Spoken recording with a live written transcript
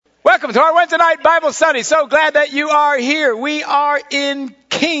welcome to our Wednesday night Bible study. So glad that you are here. We are in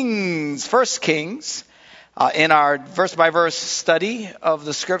Kings, First Kings, in our verse-by-verse study of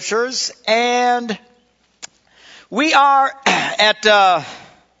the Scriptures. And we are at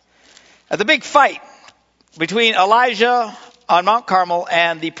the big fight between Elijah on Mount Carmel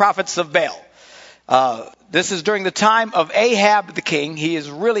and the prophets of Baal. This is during the time of Ahab the king. He is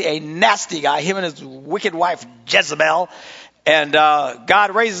really a nasty guy, him and his wicked wife Jezebel. And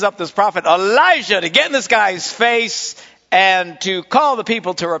God raises up this prophet Elijah to get in this guy's face and to call the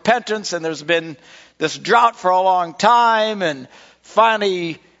people to repentance. And there's been this drought for a long time. And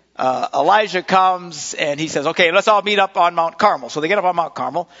finally, Elijah comes and he says, okay, let's all meet up on Mount Carmel. So they get up on Mount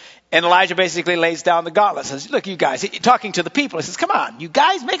Carmel. And Elijah basically lays down the gauntlet. Says, look, you guys, talking to the people, he says, come on, you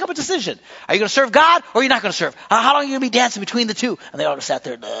guys make up a decision. Are you going to serve God or are you not going to serve? How long are you going to be dancing between the two? And they all just sat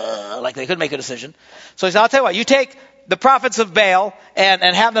there like they couldn't make a decision. So he said, I'll tell you what, you take the prophets of Baal and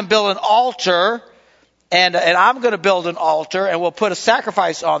have them build an altar, and I'm going to build an altar, and we'll put a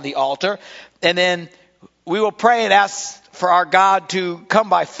sacrifice on the altar, and then we will pray and ask for our God to come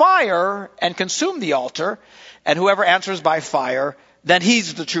by fire and consume the altar, and whoever answers by fire, then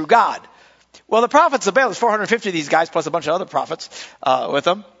he's the true God. Well, the prophets of Baal, there's 450 of these guys, plus a bunch of other prophets with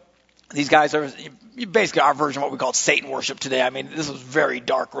them. These guys are basically our version of what we call Satan worship today. I mean, this is very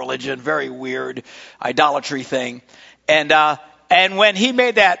dark religion, very weird idolatry thing. And when he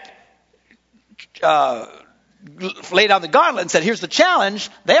made that, laid down the gauntlet and said, here's the challenge,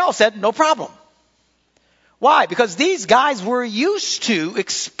 they all said, no problem. Why? Because these guys were used to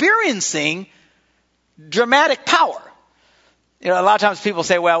experiencing dramatic power. You know, a lot of times people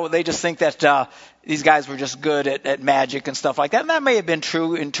say, well, they just think that these guys were just good at magic and stuff like that. And that may have been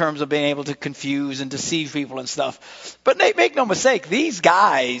true in terms of being able to confuse and deceive people and stuff. But make no mistake, these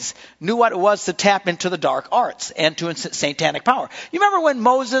guys knew what it was to tap into the dark arts and to satanic power. You remember when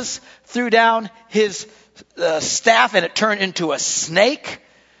Moses threw down his staff and it turned into a snake?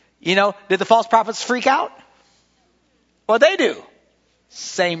 You know, did the false prophets freak out? Well, they do.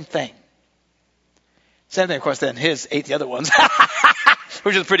 Same thing. Same thing, of course, then his ate the other ones,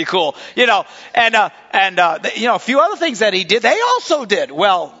 which is pretty cool, you know, and a few other things that he did, they also did.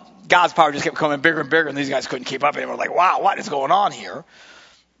 Well, God's power just kept coming bigger and bigger, and these guys couldn't keep up anymore. Like, wow, what is going on here?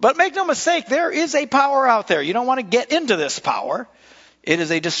 But make no mistake, there is a power out there. You don't want to get into this power. It is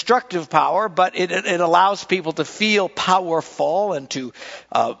a destructive power, but it allows people to feel powerful, and to,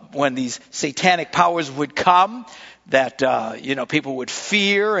 when these satanic powers would come, that, people would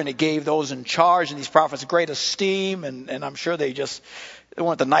fear, and it gave those in charge and these prophets great esteem. And I'm sure they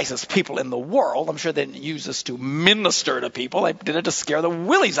weren't the nicest people in the world. I'm sure they didn't use this to minister to people. They did it to scare the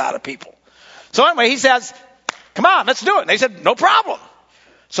willies out of people. So anyway, he says, come on, let's do it. And they said, no problem.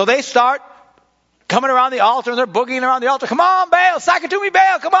 So they start coming around the altar, and they're boogieing around the altar. Come on, Baal, sack it to me,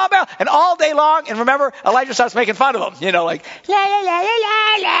 Baal. Come on, Baal. And all day long, and remember, Elijah starts making fun of them. You know, like, la, la, la, la,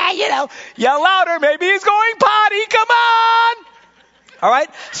 la, la, you know, yell louder, maybe he's going potty. Come on. All right?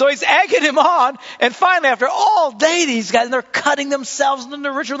 So he's egging him on. And finally, after all day, these guys, and they're cutting themselves, and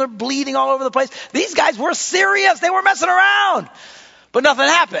they're ritual, they're bleeding all over the place. These guys were serious. They were messing around. But nothing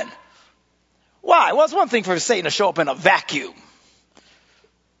happened. Why? Well, it's one thing for Satan to show up in a vacuum.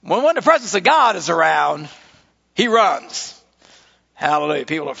 When the presence of God is around, he runs. Hallelujah.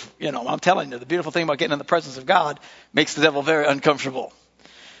 People are, I'm telling you, the beautiful thing about getting in the presence of God makes the devil very uncomfortable.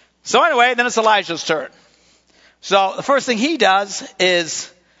 So anyway, then it's Elijah's turn. So the first thing he does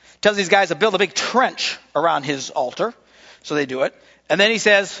is tells these guys to build a big trench around his altar. So they do it. And then he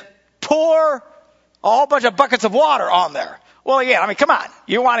says, pour a whole bunch of buckets of water on there. Well, again, come on.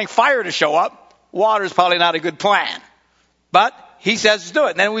 You're wanting fire to show up. Water is probably not a good plan. But he says do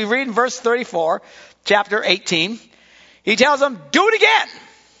it. And then we read in verse 34, chapter 18. He tells them, do it again.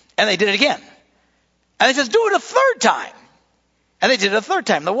 And they did it again. And he says, do it a third time. And they did it a third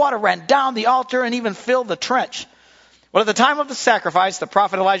time. The water ran down the altar and even filled the trench. Well, at the time of the sacrifice, the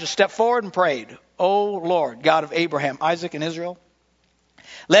prophet Elijah stepped forward and prayed, O Lord, God of Abraham, Isaac, and Israel,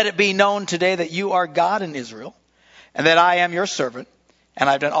 let it be known today that you are God in Israel, and that I am your servant, and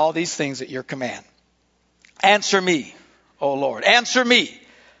I've done all these things at your command. Answer me, O Lord, answer me,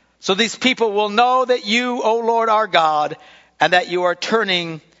 so these people will know that you, O Lord, are God, and that you are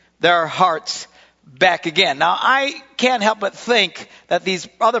turning their hearts back again. Now, I can't help but think that these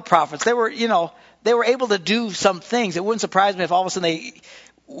other prophets, they were able to do some things. It wouldn't surprise me if all of a sudden they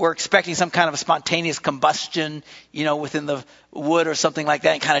were expecting some kind of a spontaneous combustion, within the wood or something like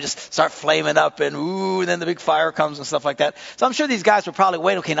that, and kind of just start flaming up, and then the big fire comes and stuff like that. So I'm sure these guys were probably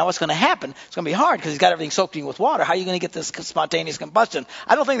waiting, okay, now what's going to happen? It's going to be hard because he's got everything soaked in with water. How are you going to get this spontaneous combustion?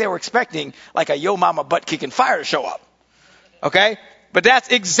 I don't think they were expecting like a yo mama butt kicking fire to show up. Okay? But that's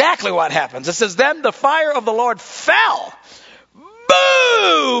exactly what happens. It says, then the fire of the Lord fell,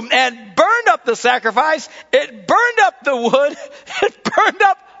 boom, and burned up the sacrifice. It burned up the wood. It burned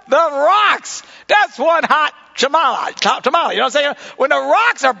up the rocks. That's one hot tamale. You know what I'm saying? When the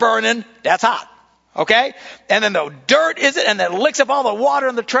rocks are burning, that's hot. Okay? And then the dirt is it, and then licks up all the water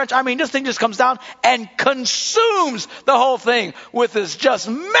in the trench. I mean, this thing just comes down and consumes the whole thing with this just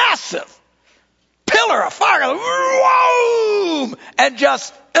massive pillar of fire. Whoa! And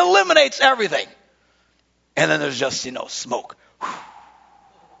just eliminates everything. And then there's just, smoke.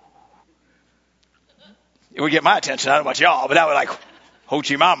 It would get my attention. I don't know about y'all, but that was like,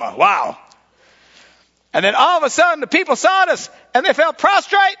 hoochie mama. Wow. And then all of a sudden, the people saw this, and they fell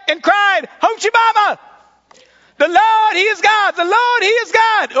prostrate and cried, hoochie mama. The Lord, He is God. The Lord, He is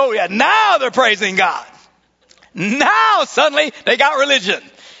God. Oh, yeah, now they're praising God. Now, suddenly, they got religion.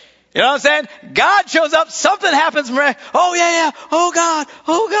 You know what I'm saying? God shows up, something happens. Oh, yeah. Oh, God.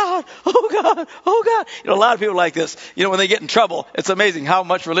 Oh, God. Oh, God. Oh, God. A lot of people like this. When they get in trouble, it's amazing how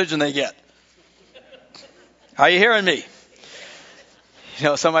much religion they get. Are you hearing me?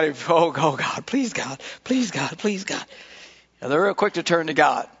 Somebody, oh God, please God, please God, please God. They're real quick to turn to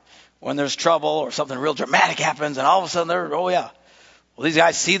God when there's trouble or something real dramatic happens, and all of a sudden well, these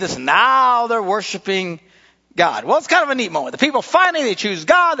guys see this, and now they're worshiping God. Well, it's kind of a neat moment. The people finally, they choose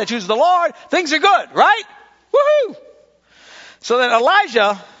God, they choose the Lord, things are good, right? Woohoo! So then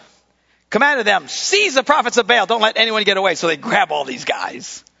Elijah commanded them, seize the prophets of Baal, don't let anyone get away. So they grab all these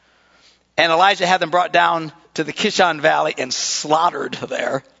guys. And Elijah had them brought down to the Kishon Valley and slaughtered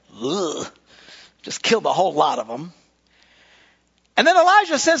there. Ugh. Just killed the whole lot of them. And then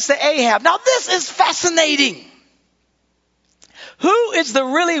Elijah says to Ahab, now this is fascinating. Who is the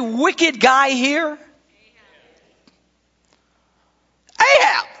really wicked guy here?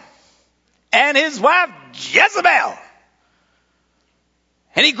 Ahab. And his wife Jezebel.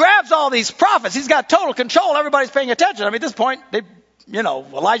 And he grabs all these prophets. He's got total control. Everybody's paying attention. I mean, at this point,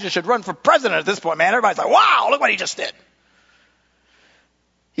 Elijah should run for president at this point, man. Everybody's like, wow, look what he just did.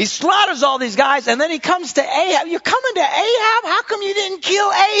 He slaughters all these guys, and then he comes to Ahab. You're coming to Ahab? How come you didn't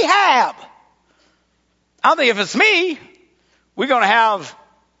kill Ahab? I think if it's me, we're going to have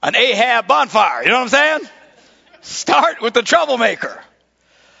an Ahab bonfire. You know what I'm saying? Start with the troublemaker.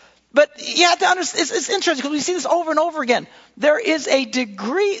 But you have to understand, it's interesting because we see this over and over again. There is a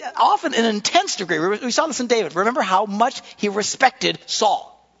degree, often an intense degree. We saw this in David. Remember how much he respected Saul.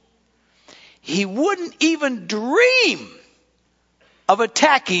 He wouldn't even dream of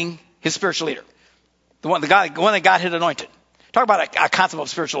attacking his spiritual leader. The one that God had anointed. Talk about a concept of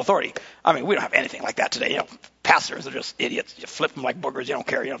spiritual authority. I mean, we don't have anything like that today. Pastors are just idiots. You flip them like boogers. You don't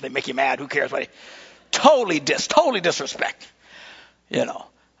care. If they make you mad, who cares? Totally disrespect.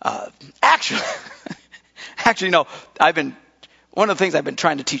 Actually, one of the things I've been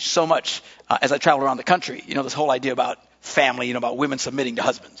trying to teach so much as I travel around the country, this whole idea about family, about women submitting to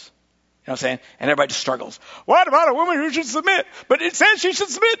husbands. You know what I'm saying? And everybody just struggles. What about a woman who should submit? But it says she should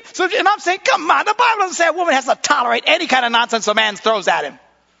submit. And I'm saying, come on, the Bible doesn't say a woman has to tolerate any kind of nonsense a man throws at him.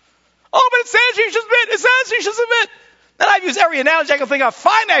 Oh, but it says she should submit. It says she should submit. Then I've used every analogy I can think of.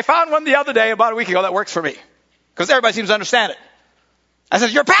 Finally, I found one the other day, about a week ago, that works for me. Because everybody seems to understand it. I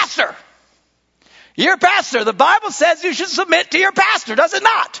said, you're pastor. You're pastor. The Bible says you should submit to your pastor, does it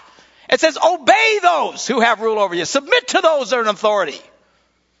not? It says obey those who have rule over you. Submit to those that are in authority.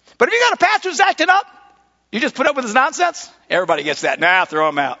 But if you got a pastor who's acting up, you just put up with his nonsense? Everybody gets that. Nah, throw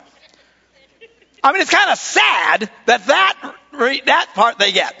him out. I mean, it's kind of sad that part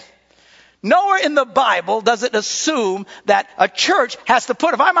they get. Nowhere in the Bible does it assume that a church has to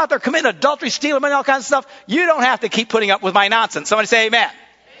if I'm out there committing adultery, stealing money, all kinds of stuff, you don't have to keep putting up with my nonsense. Somebody say amen. Amen.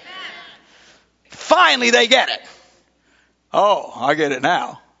 Finally, they get it. Oh, I get it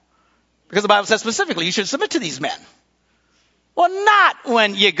now. Because the Bible says specifically you should submit to these men. Well, not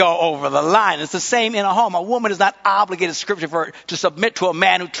when you go over the line. It's the same in a home. A woman is not obligated, scripture, to submit to a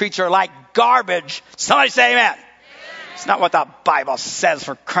man who treats her like garbage. Somebody say amen. It's not what the Bible says,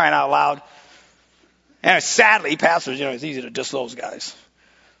 for crying out loud. And sadly, pastors, it's easy to diss those guys.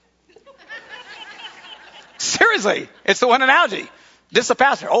 Seriously, it's the one analogy. Diss the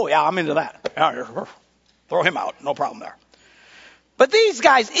pastor. Oh, yeah, I'm into that. Throw him out. No problem there. But these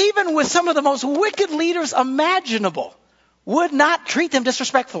guys, even with some of the most wicked leaders imaginable, would not treat them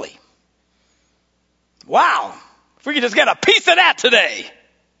disrespectfully. Wow. If we could just get a piece of that today,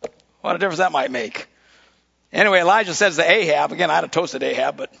 what a difference that might make. Anyway, Elijah says to Ahab, again, I'd have toasted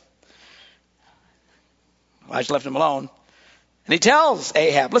Ahab, but Elijah left him alone. And he tells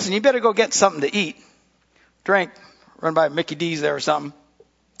Ahab, listen, you better go get something to eat, drink, run by Mickey D's there or something,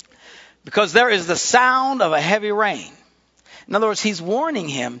 because there is the sound of a heavy rain. In other words, he's warning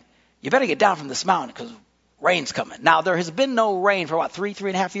him, you better get down from this mountain because rain's coming. Now, there has been no rain for what,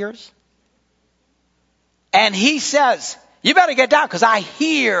 3.5 years? And he says, you better get down because I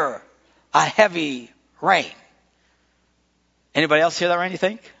hear a heavy rain. Anybody else hear that rain, you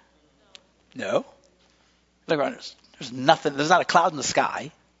think? No. Look around. There's nothing. There's not a cloud in the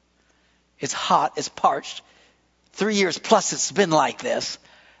sky. It's hot. It's parched. 3 years plus it's been like this.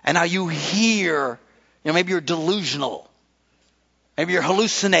 And now you hear, maybe you're delusional. Maybe you're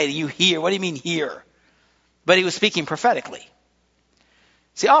hallucinating. You hear. What do you mean hear? But he was speaking prophetically.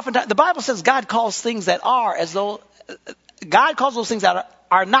 See, oftentimes the Bible says God calls things that are as though, God calls those things that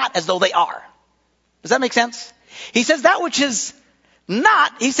are not as though they are. Does that make sense? He says that which is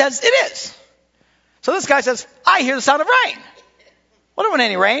not, he says it is. So this guy says, I hear the sound of rain. Well, there wasn't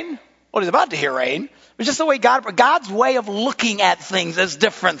any rain. Well, he's about to hear rain. It's just the way God's way of looking at things is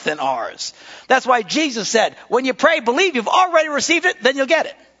different than ours. That's why Jesus said, when you pray, believe you've already received it, then you'll get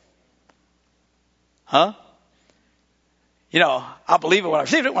it. Huh? I'll believe it when I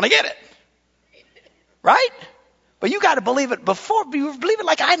receive it, when I get it. Right? But you got to believe it before, you believe it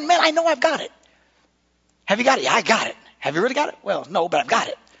like, I know I've got it. Have you got it? Yeah, I got it. Have you really got it? Well, no, but I've got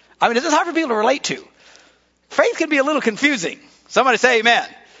it. I mean, this is hard for people to relate to. Faith can be a little confusing. Somebody say amen.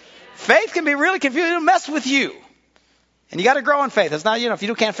 Faith can be really confusing. It'll mess with you. And you got to grow in faith. It's not, if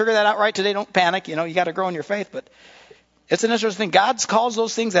you can't figure that out right today, don't panic. You got to grow in your faith. But it's an interesting thing. God calls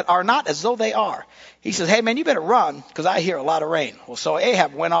those things that are not as though they are. He says, hey, man, you better run because I hear a lot of rain. Well, so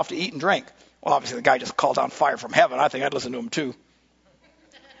Ahab went off to eat and drink. Well, obviously the guy just called down fire from heaven. I think I'd listen to him too.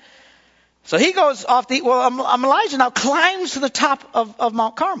 So he goes off to eat. Well, Elijah now climbs to the top of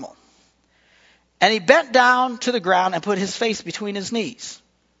Mount Carmel. And he bent down to the ground and put his face between his knees.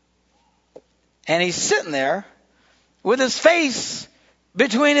 And he's sitting there with his face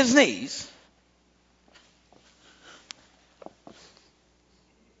between his knees.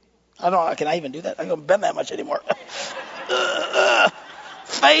 I don't know, can I even do that? I don't bend that much anymore.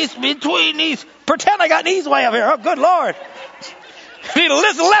 Face between knees. Pretend I got knees way up here. Oh, good Lord. You need to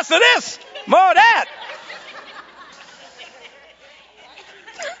listen less to this. More of that.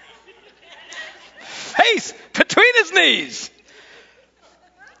 Face between his knees.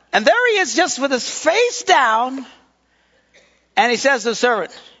 And there he is just with his face down. And he says to the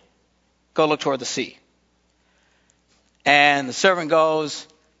servant, go look toward the sea. And the servant goes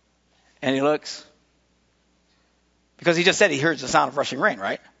and he looks. Because he just said he hears the sound of rushing rain,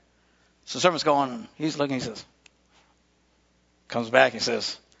 right? So the servant's going and he's looking, he says, comes back and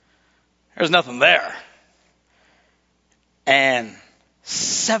says, there's nothing there. And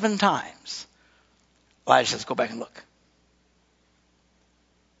 7 times, Elijah says, go back and look.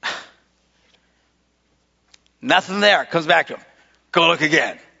 Nothing there. Comes back to him. Go look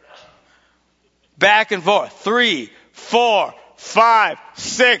again. Back and forth. 3, 4, 5,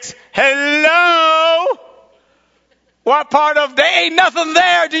 6. Hello? What part of there ain't nothing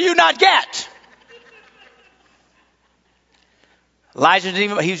there do you not get? Elijah didn't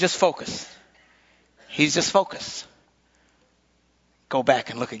even, he was just focused. He's just focused. Go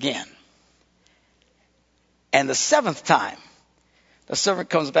back and look again. And the 7th time, the servant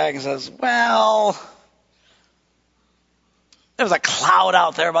comes back and says, well, there was a cloud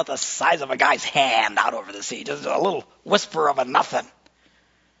out there about the size of a guy's hand out over the sea. Just a little whisper of a nothing.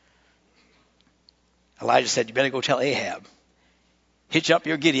 Elijah said, you better go tell Ahab. Hitch up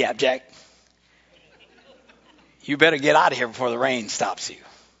your giddy up, Jack. You better get out of here before the rain stops you.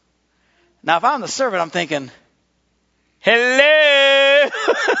 Now, if I'm the servant, I'm thinking, hello.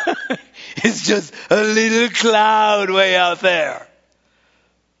 It's just a little cloud way out there.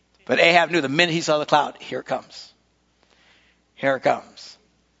 But Ahab knew the minute he saw the cloud, here it comes. Here it comes.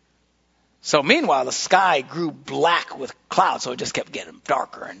 So meanwhile, the sky grew black with clouds, so it just kept getting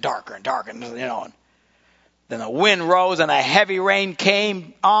darker and darker and darker, and then the wind rose and a heavy rain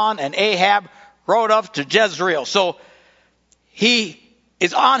came on, and Ahab rode up to Jezreel. So he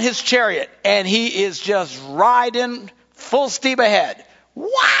is on his chariot and he is just riding full steam ahead. Wow!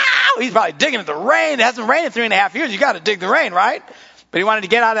 He's probably digging at the rain. It hasn't rained in 3.5 years. You got to dig the rain, right? But he wanted to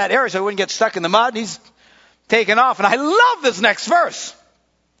get out of that area so he wouldn't get stuck in the mud. He's taking off. And I love this next verse.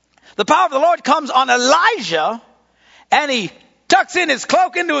 The power of the Lord comes on Elijah, and he tucks in his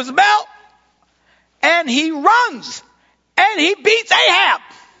cloak into his belt, and he runs, and he beats Ahab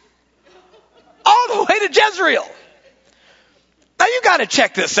all the way to Jezreel. Now you got to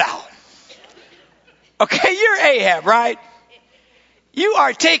check this out. Okay, you're Ahab, right? You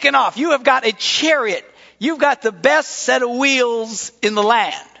are taking off. You have got a chariot. You've got the best set of wheels in the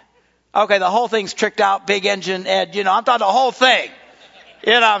land. Okay, the whole thing's tricked out, big engine, Ed, I'm talking the whole thing.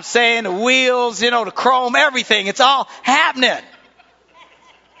 You know what I'm saying? The wheels, the chrome, everything. It's all happening.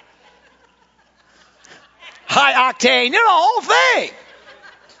 High octane, the whole thing.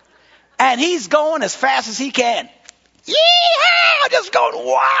 And he's going as fast as he can. Yeehaw! Just going,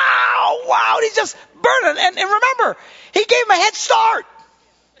 wow. And he's just burning. And remember, he gave him a head start.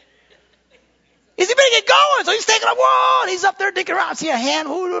 He said, better get going. So he's taking a whoa. And he's up there digging around. See a hand.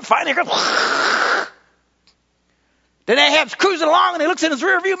 Finally, then Ahab's cruising along and he looks in his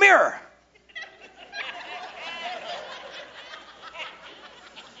rearview mirror.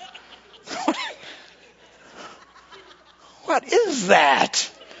 What is that?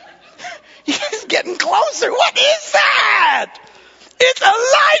 He's getting closer. What is that? It's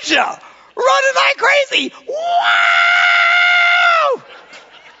Elijah running like crazy. Wow!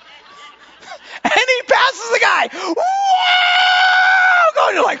 And he passes the guy. Whoa!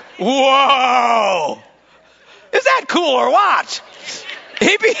 Going, you're like, whoa! Is that cool or what?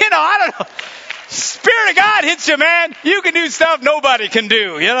 I don't know. Spirit of God hits you, man. You can do stuff nobody can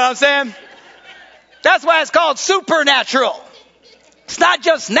do. You know what I'm saying? That's why it's called supernatural. It's not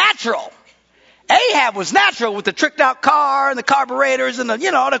just natural. Ahab was natural with the tricked out car and the carburetors and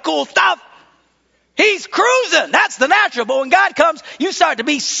the cool stuff. He's cruising. That's the natural. But when God comes, you start to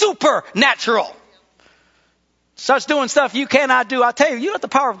be supernatural. Starts doing stuff you cannot do. I'll tell you, you let the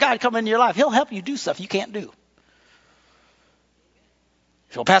power of God come into your life. He'll help you do stuff you can't do.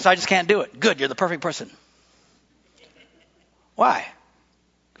 So, Pastor, I just can't do it. Good, you're the perfect person. Why?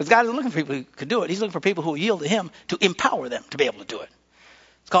 Because God isn't looking for people who can do it. He's looking for people who will yield to him to empower them to be able to do it.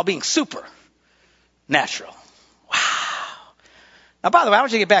 It's called being supernatural. Wow. Now, by the way, I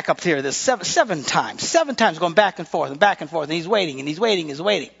want you to get back up here. This seven times going back and forth, and he's waiting, and he's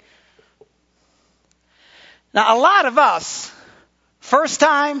waiting. Now, a lot of us, first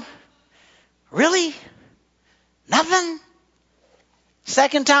time, really? Nothing?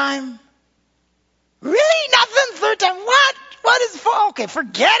 Second time? Really? Nothing? Third time? What? What is for? Okay,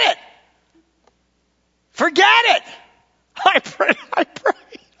 forget it. I prayed.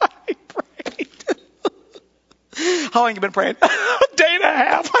 How long have you been praying? A day and a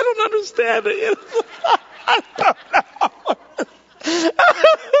half. I don't understand it. I don't know.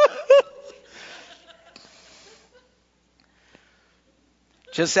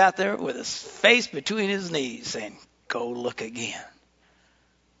 Just sat there with his face between his knees saying, go look again.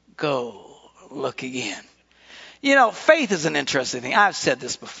 Go look again. Faith is an interesting thing. I've said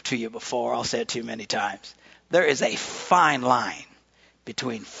this to you before. I'll say it to you many times. There is a fine line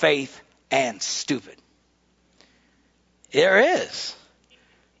between faith and stupid. There is.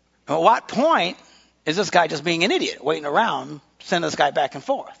 At what point is this guy just being an idiot, waiting around, sending this guy back and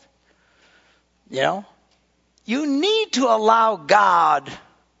forth? You need to allow God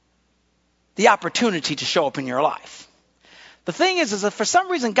the opportunity to show up in your life. The thing is if for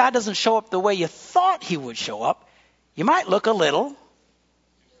some reason God doesn't show up the way you thought he would show up, you might look a little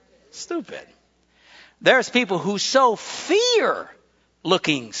stupid. There's people who so fear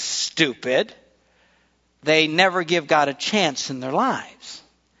looking stupid, they never give God a chance in their lives.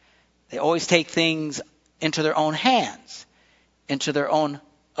 They always take things into their own hands, into their own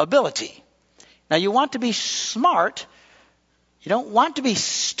ability. Now, you want to be smart. You don't want to be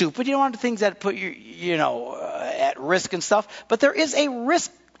stupid. You don't want things that put you, at risk and stuff. But there is a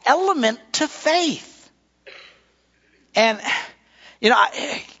risk element to faith. And,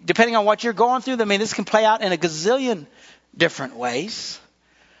 depending on what you're going through, this can play out in a gazillion different ways.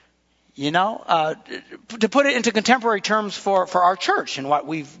 To put it into contemporary terms for our church and what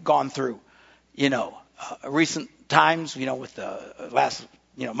we've gone through, recent times, with the last,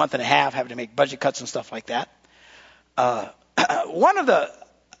 month and a half having to make budget cuts and stuff like that. One of the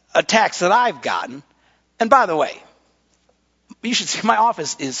attacks that I've gotten, and by the way, you should see my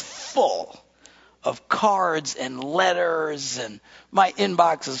office is full of cards and letters, and my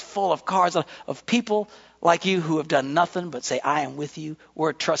inbox is full of cards of people like you who have done nothing but say, I am with you.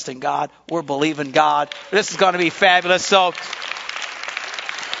 We're trusting God. We're believing God. This is going to be fabulous. So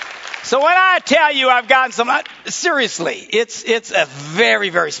when I tell you I've gotten some, seriously, it's a very,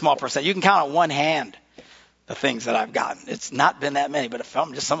 very small percent. You can count on one hand the things that I've gotten. It's not been that many, but some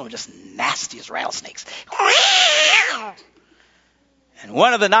of them just nasty as rattlesnakes. And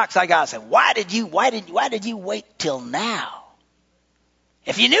one of the knocks I got said, why did you wait till now?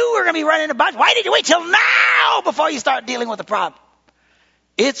 If you knew we were going to be running a budget, why did you wait till now before you start dealing with the problem?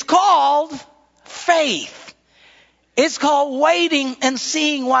 It's called faith. It's called waiting and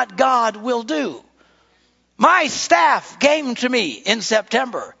seeing what God will do. My staff came to me in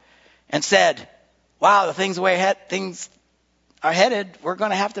September and said, wow, the way things are headed, we're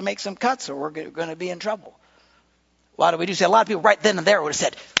going to have to make some cuts or we're going to be in trouble. What do we do? See, a lot of people right then and there would have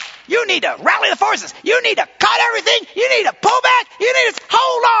said, you need to rally the forces. You need to cut everything. You need to pull back. You need to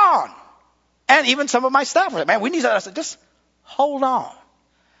hold on. And even some of my staff were like, man, we need that. I said, just hold on.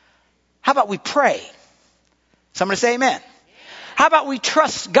 How about we pray? Somebody say amen. How about we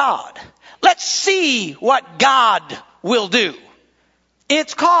trust God? Let's see what God will do.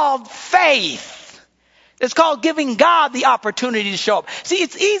 It's called faith. It's called giving God the opportunity to show up. See,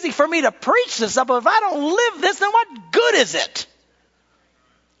 it's easy for me to preach this stuff, but if I don't live this, then what good is it?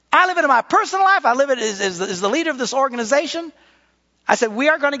 I live it in my personal life. I live it as the leader of this organization. I said, we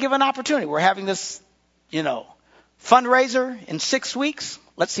are going to give an opportunity. We're having this, fundraiser in 6 weeks.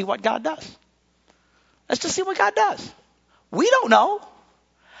 Let's see what God does. Let's just see what God does. We don't know.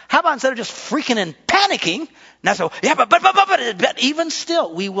 How about instead of just freaking and panicking, now so, yeah, but even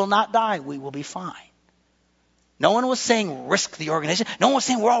still, we will not die. We will be fine. No one was saying risk the organization. No one was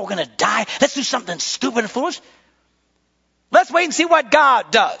saying we're all going to die. Let's do something stupid and foolish. Let's wait and see what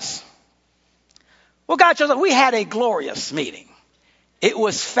God does. Well, God shows up. We had a glorious meeting. It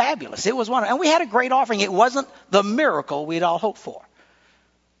was fabulous. It was wonderful. And we had a great offering. It wasn't the miracle we'd all hoped for.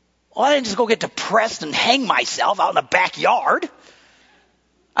 Well, I didn't just go get depressed and hang myself out in the backyard.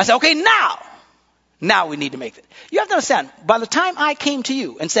 I said, okay, now we need to make it. You have to understand, by the time I came to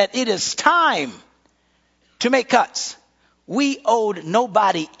you and said, it is time to make cuts, we owed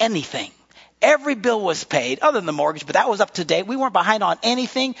nobody anything. Every bill was paid, other than the mortgage, but that was up to date. We weren't behind on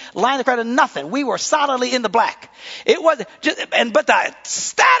anything, line of credit, nothing. We were solidly in the black. It was but the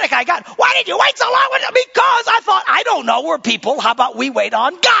static I got, why did you wait so long? Because I thought, I don't know, we're people. How about we wait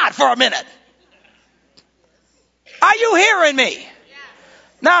on God for a minute? Are you hearing me?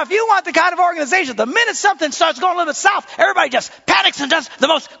 Now, if you want the kind of organization, the minute something starts going a little bit south, everybody just panics and does the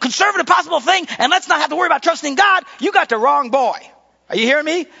most conservative possible thing, and let's not have to worry about trusting God, you got the wrong boy. Are you hearing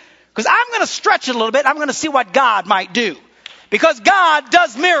me? Because I'm going to stretch it a little bit. I'm going to see what God might do. Because God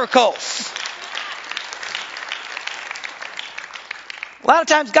does miracles. A lot of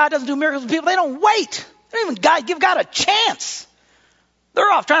times God doesn't do miracles with people. They don't wait. They don't even give God a chance.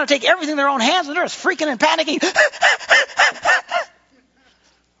 They're off trying to take everything in their own hands, and they're just freaking and panicking.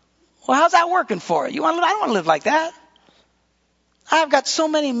 Well, how's that working for you? I don't want to live like that. I've got so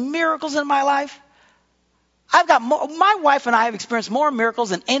many miracles in my life. My wife and I have experienced more miracles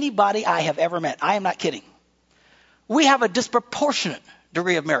than anybody I have ever met. I am not kidding. We have a disproportionate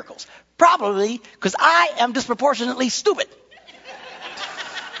degree of miracles. Probably because I am disproportionately stupid.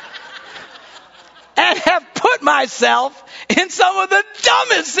 And have put myself in some of the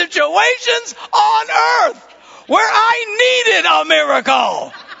dumbest situations on earth where I needed a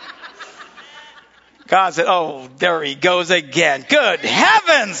miracle. God said, oh, there he goes again. Good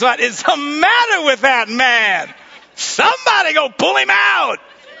heavens, what is the matter with that man? Somebody go pull him out.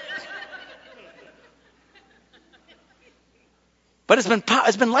 But it's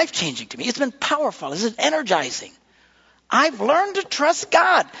been life-changing to me. It's been powerful. It's been energizing. I've learned to trust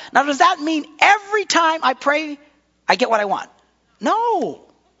God. Now, does that mean every time I pray, I get what I want? No.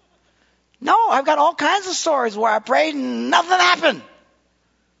 No, I've got all kinds of stories where I prayed and nothing happened.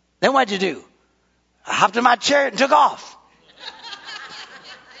 Then what'd you do? I hopped in my chair and took off.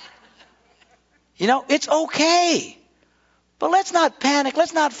 It's okay. But let's not panic.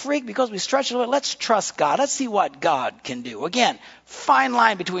 Let's not freak because we stretch it a little. Let's trust God. Let's see what God can do. Again, fine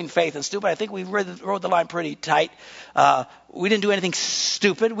line between faith and stupid. I think we rode the line pretty tight. We didn't do anything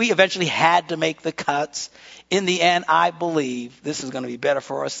stupid. We eventually had to make the cuts. In the end, I believe this is going to be better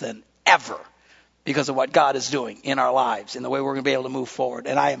for us than ever because of what God is doing in our lives, in the way we're going to be able to move forward.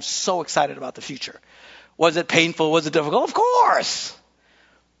 And I am so excited about the future. Was it painful? Was it difficult? Of course.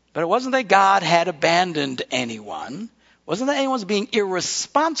 But it wasn't that God had abandoned anyone. It wasn't that anyone's being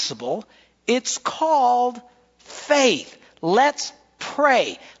irresponsible. It's called faith. Let's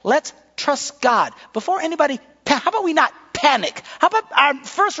pray. Let's trust God. Before anybody, how about we not panic? How about our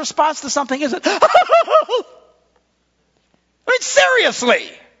first response to something isn't,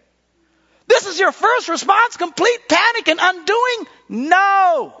 seriously. This is your first response, complete panic and undoing?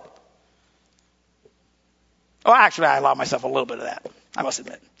 No. Oh, actually, I allow myself a little bit of that. I must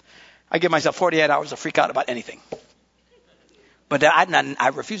admit. I give myself 48 hours to freak out about anything. But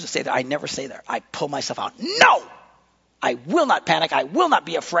I refuse to say that. I never say that. I pull myself out. No! I will not panic. I will not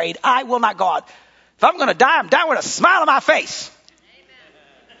be afraid. I will not go out. If I'm going to die, I'm dying with a smile on my face.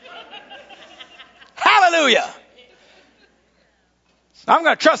 Amen. Hallelujah. I'm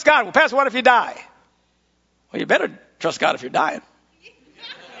going to trust God. Well, Pastor, what if you die? Well, you better trust God if you're dying.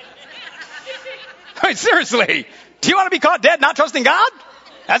 Seriously. Do you want to be caught dead not trusting God?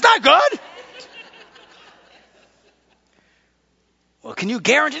 That's not good. Well, can you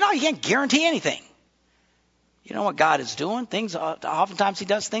guarantee? No, you can't guarantee anything. You know what God is doing? Oftentimes he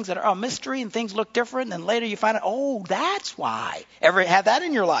does things that are a mystery and things look different. And later you find out, oh, that's why. Ever have that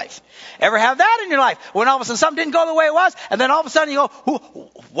in your life? Ever have that in your life? When all of a sudden something didn't go the way it was. And then all of a sudden you go,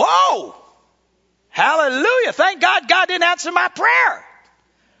 whoa, hallelujah. Thank God God didn't answer my prayer.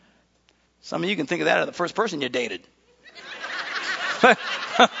 Some of you can think of that as the first person you dated. Thank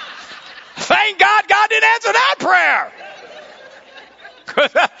God God didn't answer that prayer.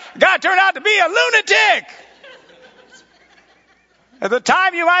 God turned out to be a lunatic. At the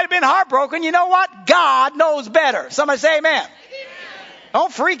time you might have been heartbroken, you know what? God knows better. Somebody say amen. Amen.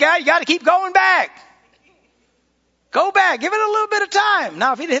 Don't freak out. You got to keep going back. Go back. Give it a little bit of time.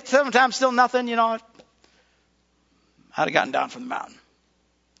 Now, if he'd hit 7 times, still nothing, you know, I'd have gotten down from the mountain.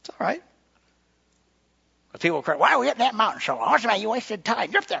 It's all right. But people cry, why are we hitting that mountain so long? What's the matter? You wasted time.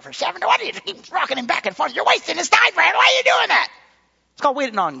 You're up there for 7. Why do you keep rocking him back and forth? You're wasting his time, Brad. Why are you doing that? It's called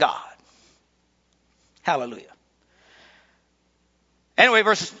waiting on God. Hallelujah. Anyway,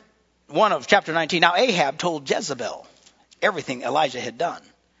 verse 1 of chapter 19. Now Ahab told Jezebel everything Elijah had done.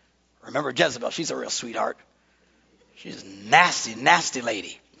 Remember Jezebel, she's a real sweetheart. She's a nasty, nasty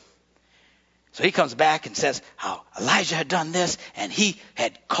lady. So he comes back and says how Elijah had done this, and he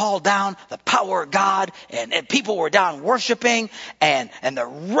had called down the power of God, and people were down worshiping, and the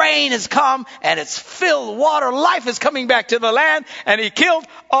rain has come, and it's filled water. Life is coming back to the land, and he killed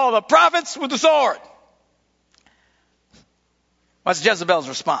all the prophets with the sword. What's Jezebel's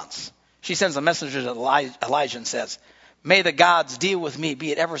response? She sends a messenger to Elijah and says, may the gods deal with me,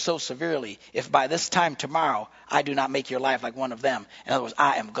 be it ever so severely, if by this time tomorrow I do not make your life like one of them. In other words,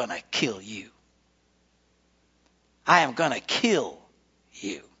 I am going to kill you. I am going to kill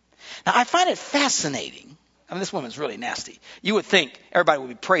you. Now, I find it fascinating. I mean, this woman's really nasty. You would think everybody would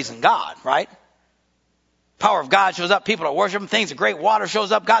be praising God, right? Power of God shows up. People are worshiping things. The great water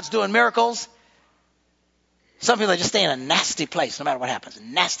shows up. God's doing miracles. Some people just stay in a nasty place no matter what happens.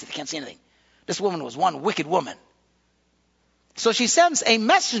 Nasty. They can't see anything. This woman was one wicked woman. So she sends a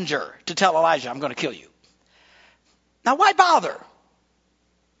messenger to tell Elijah, I'm going to kill you. Now, why bother?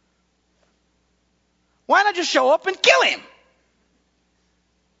 Why not just show up and kill him?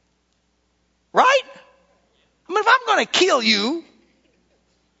 Right? I mean, if I'm going to kill you,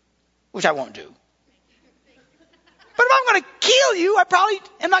 which I won't do, but if I'm going to kill you, I probably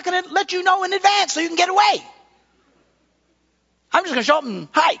am not going to let you know in advance so you can get away. I'm just going to show up and,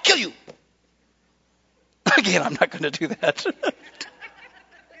 hi, kill you. Again, I'm not going to do that.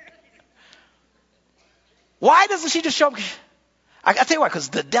 Why doesn't she just show up? I'll tell you why, because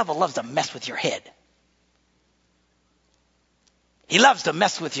the devil loves to mess with your head. He loves to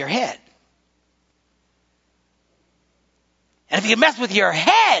mess with your head. And if he can mess with your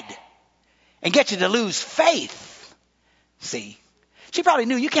head and get you to lose faith, see, she probably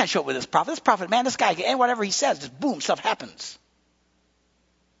knew you can't show up with this prophet. This prophet, man, this guy, and whatever he says, just boom, stuff happens.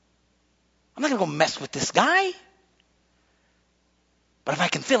 I'm not going to go mess with this guy. But if I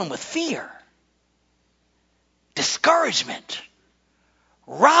can fill him with fear, discouragement,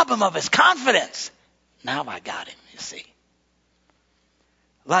 rob him of his confidence, now I got him, you see.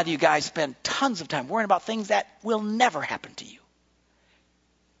 A lot of you guys spend tons of time worrying about things that will never happen to you.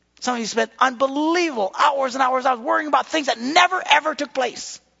 Some of you spend unbelievable hours and hours worrying about things that never, ever took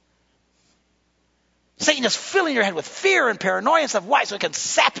place. Satan is filling your head with fear and paranoia and stuff. Why? So it can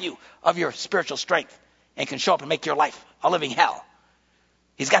sap you of your spiritual strength and can show up and make your life a living hell.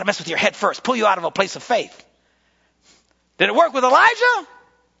 He's got to mess with your head first, pull you out of a place of faith. Did it work with Elijah?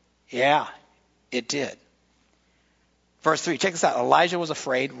 Yeah, it did. Verse 3, check this out. Elijah was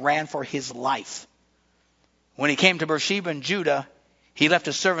afraid, ran for his life. When he came to Beersheba in Judah, he left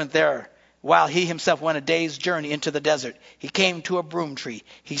his servant there while he himself went a day's journey into the desert. He came to a broom tree.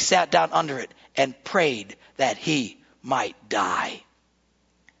 He sat down under it and prayed that he might die.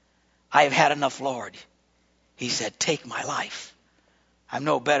 I have had enough, Lord. He said, take my life. I'm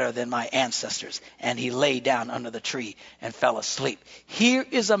no better than my ancestors. And he lay down under the tree and fell asleep. Here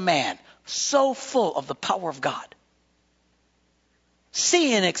is a man so full of the power of God,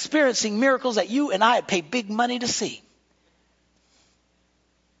 seeing and experiencing miracles that you and I had paid big money to see.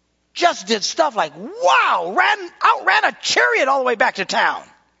 Just did stuff like, wow, outran a chariot all the way back to town.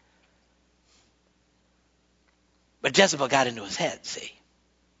 But Jezebel got into his head, see.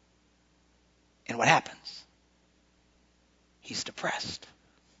 And what happens? He's depressed.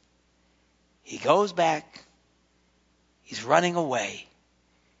 He goes back. He's running away.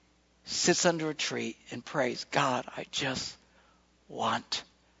 Sits under a tree and prays, God, I just want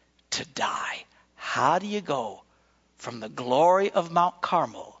to die. How do you go from the glory of Mount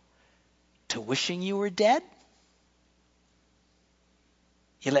Carmel to wishing you were dead?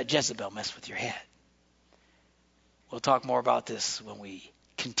 You let Jezebel mess with your head. We'll talk more about this when we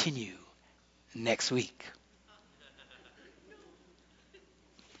continue next week.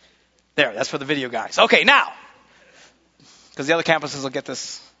 There, that's for the video guys. Okay, now, because the other campuses will get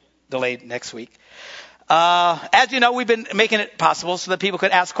this delayed next week. As you know, we've been making it possible so that people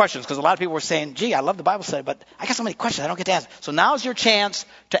could ask questions, because a lot of people were saying, gee, I love the Bible study, but I got so many questions I don't get to ask. So now's your chance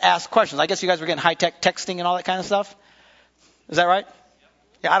to ask questions. I guess you guys were getting high-tech texting and all that kind of stuff. Is that right?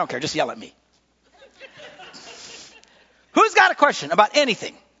 Yeah, I don't care. Just yell at me. Who's got a question about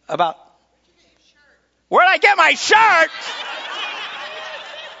anything? About where'd I get my shirt?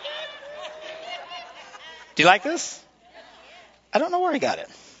 Do you like this? I don't know where he got it.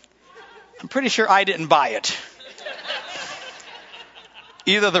 I'm pretty sure I didn't buy it.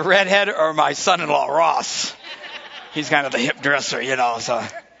 Either the redhead or my son-in-law, Ross. He's kind of the hip dresser, so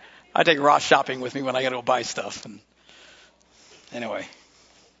I take Ross shopping with me when I got to go buy stuff. And anyway.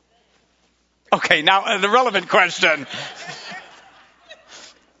 Okay, now the relevant question.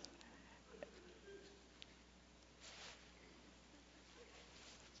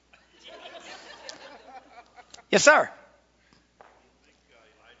 Yes, sir.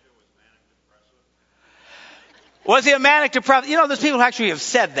 Was he a manic depressive? There's people who actually have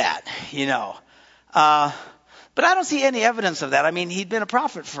said that, But I don't see any evidence of that. I mean, he'd been a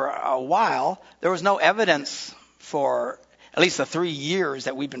prophet for a while. There was no evidence for at least the 3 years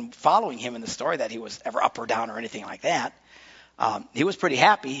that we've been following him in the story that he was ever up or down or anything like that. He was pretty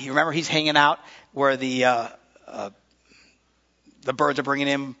happy. You remember he's hanging out where the birds are bringing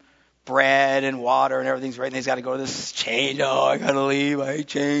him bread and water and everything's right, and he's got to go to this change. Oh, I got to leave. I hate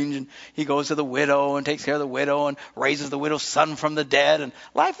change. And he goes to the widow and takes care of the widow and raises the widow's son from the dead. And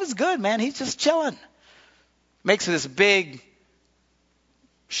life is good, man. He's just chilling. Makes this big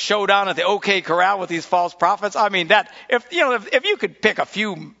showdown at the OK Corral with these false prophets. I mean, that if you could pick a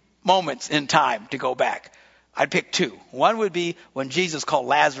few moments in time to go back, I'd pick 2. One would be when Jesus called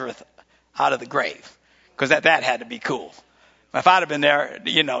Lazarus out of the grave, because that had to be cool. If I'd have been there,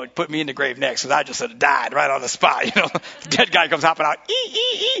 it'd put me in the grave next, because I just would have died right on the spot. Dead guy comes hopping out.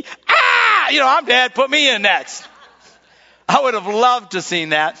 I'm dead. Put me in next. I would have loved to have seen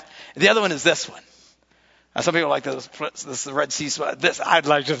that. The other one is this one. Now, some people like this Red Sea. I'd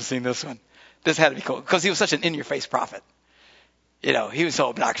like to have seen this one. This had to be cool, because he was such an in-your-face prophet. He was so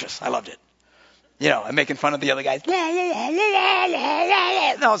obnoxious. I loved it. And making fun of the other guys. And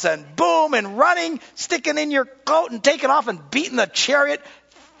all of a sudden, boom, and running, sticking in your coat and taking off and beating the chariot.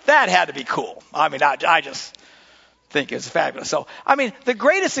 That had to be cool. I mean, I just think it's fabulous. So, I mean, the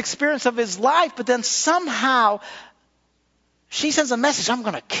greatest experience of his life, but then somehow she sends a message, I'm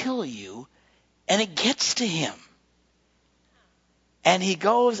going to kill you, and it gets to him. And he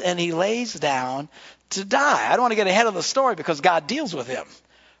goes and he lays down to die. I don't want to get ahead of the story because God deals with him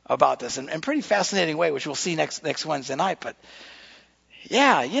about this in a pretty fascinating way, which we'll see next Wednesday night. But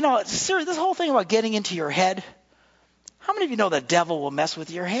yeah, seriously, this whole thing about getting into your head, how many of you know the devil will mess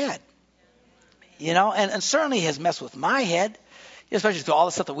with your head? And certainly he has messed with my head, especially through all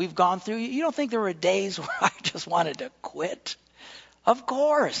the stuff that we've gone through. You don't think there were days where I just wanted to quit? Of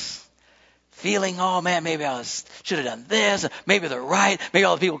course. Feeling, oh man, maybe I should have done this. Maybe they're right. Maybe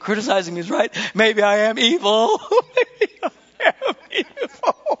all the people criticizing me is right. Maybe I am evil. Maybe I am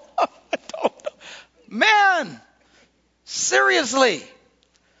evil. I don't know. Man, seriously.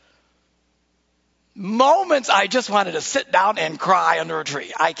 Moments I just wanted to sit down and cry under a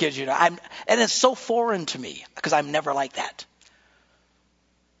tree. I kid you not. And it's so foreign to me because I'm never like that.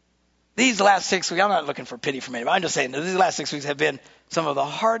 These last 6 weeks, I'm not looking for pity from anybody. I'm just saying that these last 6 weeks have been some of the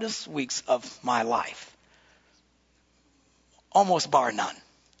hardest weeks of my life. Almost bar none.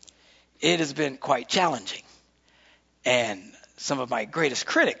 It has been quite challenging. And some of my greatest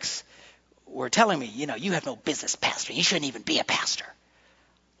critics were telling me, you have no business pastoring. You shouldn't even be a pastor.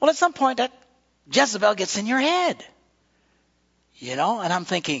 Well, at some point, that Jezebel gets in your head. And I'm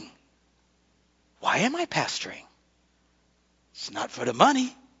thinking, why am I pastoring? It's not for the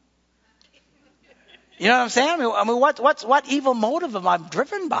money. You know what I'm saying? I mean, what evil motive am I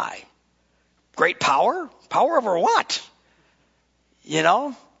driven by? Great power? Power over what?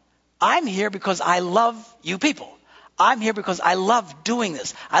 I'm here because I love you people. I'm here because I love doing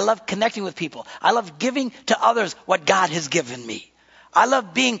this. I love connecting with people. I love giving to others what God has given me. I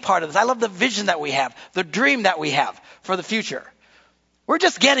love being part of this. I love the vision that we have, the dream that we have for the future. We're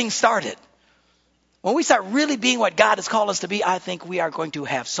just getting started. When we start really being what God has called us to be, I think we are going to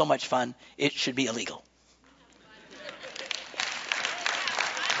have so much fun, it should be illegal.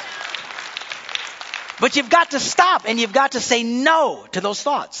 But you've got to stop and you've got to say no to those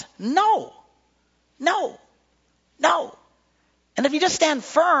thoughts. No. No. No. And if you just stand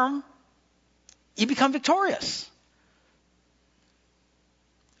firm, you become victorious.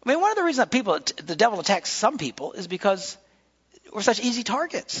 I mean, one of the reasons that the devil attacks some people is because we're such easy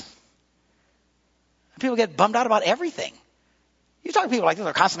targets. People get bummed out about everything. You talk to people like this,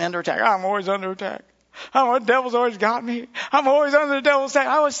 they're constantly under attack. I'm always under attack. The devil's always got me. I'm always under the devil's attack.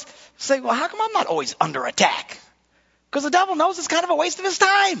 I always say, well, how come I'm not always under attack? Because the devil knows it's kind of a waste of his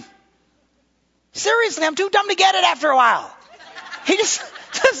time. Seriously, I'm too dumb to get it after a while. He just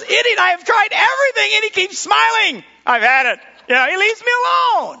says, idiot, I have tried everything, and he keeps smiling. I've had it. He leaves me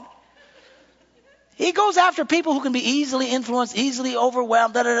alone. He goes after people who can be easily influenced, easily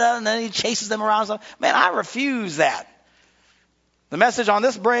overwhelmed, and then he chases them around. So, man, I refuse that. The message on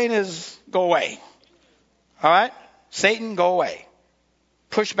this brain is go away. All right? Satan, go away.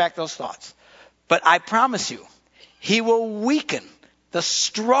 Push back those thoughts. But I promise you, he will weaken the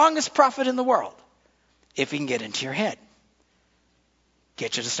strongest prophet in the world if he can get into your head.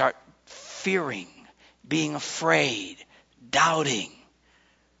 Get you to start fearing, being afraid, doubting.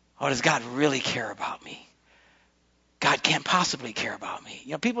 Oh, does God really care about me? God can't possibly care about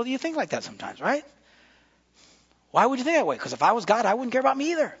me. People, you think like that sometimes, right? Why would you think that way? Because if I was God, I wouldn't care about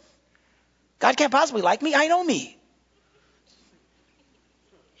me either. God can't possibly like me. I know me.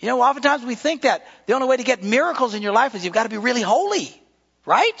 Oftentimes we think that the only way to get miracles in your life is you've got to be really holy,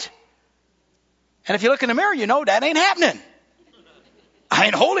 right? And if you look in the mirror, you know that ain't happening. I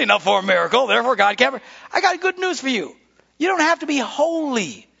ain't holy enough for a miracle, therefore God can't. I got good news for you. You don't have to be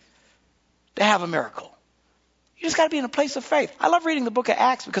holy to have a miracle. You just got to be in a place of faith. I love reading the book of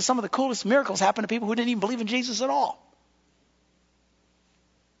Acts because some of the coolest miracles happen to people who didn't even believe in Jesus at all.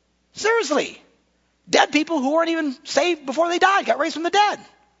 Seriously. Dead people who weren't even saved before they died got raised from the dead.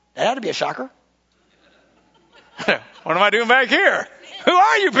 That had to be a shocker. What am I doing back here? Who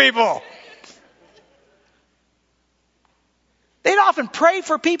are you people? They'd often pray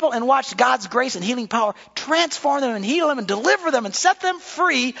for people and watch God's grace and healing power transform them and heal them and deliver them and set them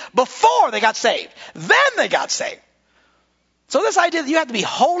free before they got saved. Then they got saved. So this idea that you have to be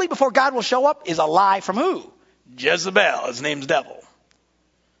holy before God will show up is a lie from who? Jezebel. His name's devil.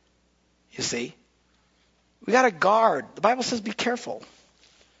 You see? We got to guard. The Bible says be careful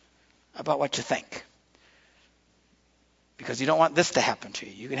about what you think. Because you don't want this to happen to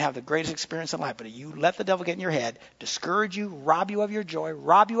you. You can have the greatest experience in life, but if you let the devil get in your head, discourage you, rob you of your joy,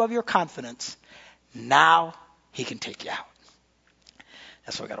 rob you of your confidence, now he can take you out.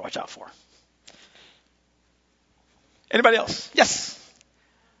 That's what we got to watch out for. Anybody else? Yes.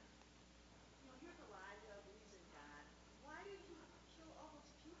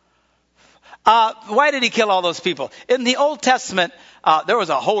 Why did he kill all those people? In the Old Testament, there was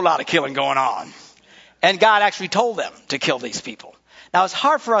a whole lot of killing going on. And God actually told them to kill these people. Now, it's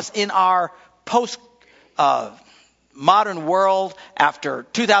hard for us in our post-modern world, after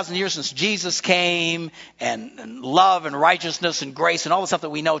 2,000 years since Jesus came, and love and righteousness and grace and all the stuff that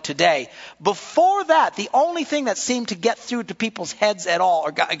we know today. Before that, the only thing that seemed to get through to people's heads at all,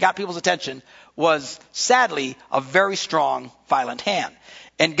 or got people's attention, was, sadly, a very strong, violent hand.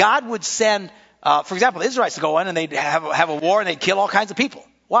 And God would send, for example, the Israelites to go in and they'd have a war and they'd kill all kinds of people.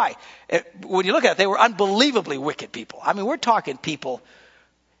 Why? When you look at it, they were unbelievably wicked people. I mean, we're talking people,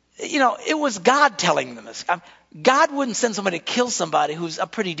 it was God telling them this. God wouldn't send somebody to kill somebody who's a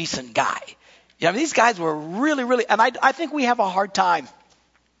pretty decent guy. These guys were really, really, and I think we have a hard time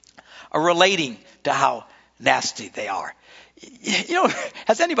relating to how nasty they are.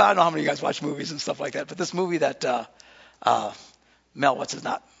 Has anybody, I don't know how many of you guys watch movies and stuff like that, but this movie that Mel, what's his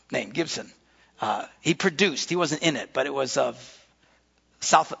name? Gibson. He produced, he wasn't in it, but it was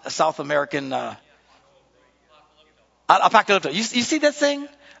South American Apocalypto. You see this thing?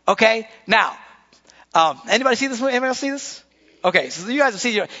 Okay. Now, anybody see this movie? Anybody else see this? Okay. So you guys have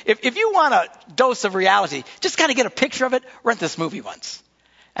seen. If you want a dose of reality, just kind of get a picture of it. Rent this movie once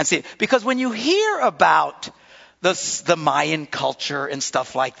and see it. Because when you hear about the Mayan culture and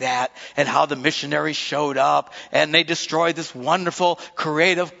stuff like that, and how the missionaries showed up and they destroyed this wonderful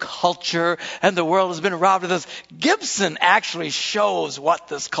creative culture and the world has been robbed of this. Gibson actually shows what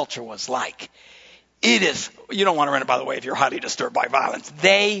this culture was like. It is, you don't want to rent it, by the way, if you're highly disturbed by violence.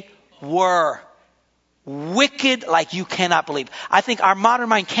 They were wicked like you cannot believe. I think our modern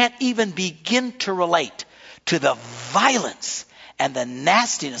mind can't even begin to relate to the violence and the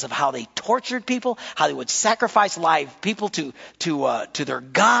nastiness of how they tortured people, how they would sacrifice live people to their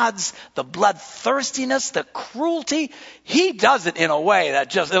gods, the bloodthirstiness, the cruelty. He does it in a way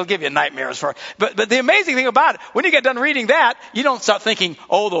that it'll give you nightmares But the amazing thing about it, when you get done reading that, you don't start thinking,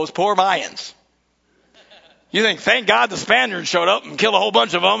 oh, those poor Mayans. You think, thank God the Spaniards showed up and killed a whole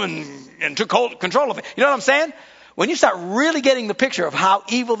bunch of them and took control of it. You know what I'm saying? When you start really getting the picture of how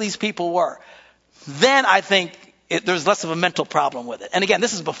evil these people were, then I think there's less of a mental problem with it. And again,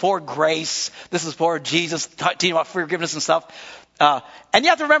 this is before grace. This is before Jesus teaching about forgiveness and stuff. And you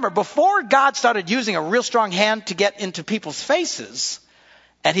have to remember, before God started using a real strong hand to get into people's faces,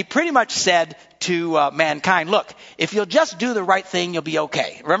 and he pretty much said to mankind, look, if you'll just do the right thing, you'll be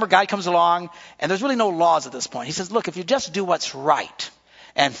okay. Remember, God comes along, and there's really no laws at this point. He says, look, if you just do what's right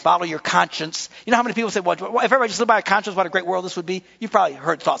and follow your conscience. You know how many people say, well, if everybody just lived by a conscience, what a great world this would be? You've probably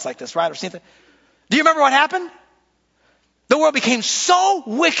heard thoughts like this, right? Or seen that? Do you remember what happened? The world became so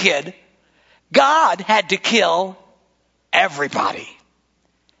wicked, God had to kill everybody.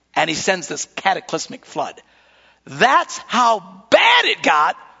 And he sends this cataclysmic flood. That's how bad it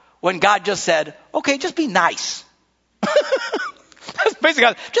got when God just said, okay, just be nice. That's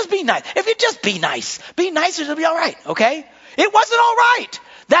basically, just be nice. If you just be nice, it'll be all right, okay? It wasn't all right.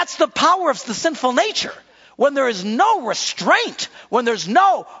 That's the power of the sinful nature. When there is no restraint, when there's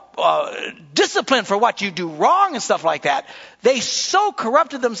no discipline for what you do wrong and stuff like that, they so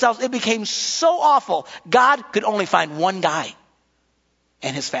corrupted themselves, it became so awful, God could only find one guy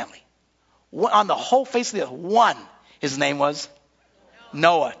and his family. On the whole face of the earth, one. His name was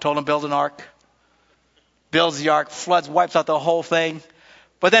Noah. Told him build an ark. Builds the ark, floods, wipes out the whole thing.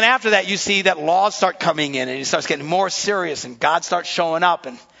 But then after that, you see that laws start coming in, and it starts getting more serious, and God starts showing up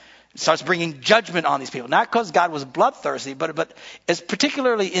and starts bringing judgment on these people. Not because God was bloodthirsty, but as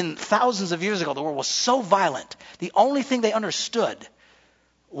particularly in thousands of years ago, the world was so violent. The only thing they understood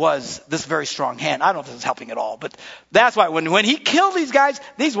was this very strong hand. I don't know if this is helping at all, but that's why when he killed these guys,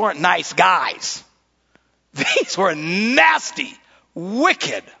 these weren't nice guys. These were nasty,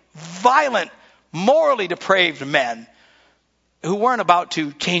 wicked, violent, morally depraved men who weren't about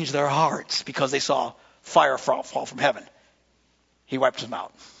to change their hearts because they saw fire fall from heaven. He wiped them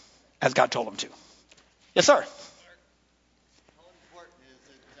out, as God told him to. Yes, sir. How important is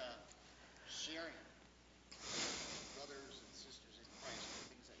it sharing with brothers and sisters in Christ the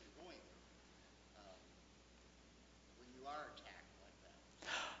things that you're going through when you are attacked like that?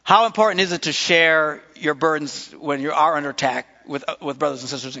 How important is it to share your burdens when you are under attack with brothers and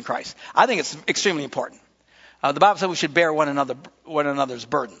sisters in Christ? I think it's extremely important. The Bible says we should bear one another's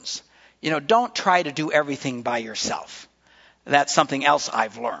burdens. Don't try to do everything by yourself. That's something else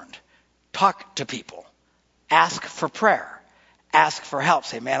I've learned. Talk to people. Ask for prayer. Ask for help.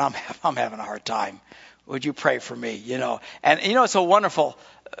 Say, man, I'm having a hard time. Would you pray for me? And it's so wonderful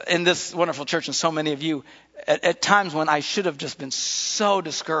in this wonderful church, and so many of you, at times when I should have just been so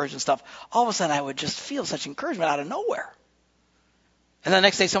discouraged and stuff, all of a sudden I would just feel such encouragement out of nowhere. And the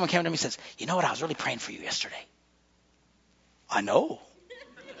next day someone came to me and says, you know what, I was really praying for you yesterday. I know.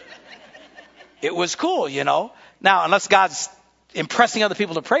 It was cool, Now, unless God's impressing other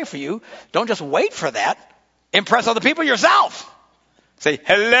people to pray for you, don't just wait for that. Impress other people yourself. Say,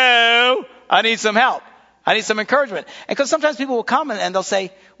 hello, I need some help. I need some encouragement. And because sometimes people will come and they'll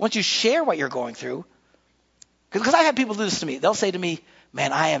say, once you share what you're going through, because I've had people do this to me. They'll say to me,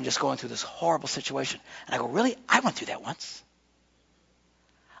 man, I am just going through this horrible situation. And I go, really? I went through that once.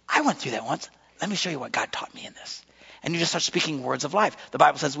 Let me show you what God taught me in this. And you just start speaking words of life. The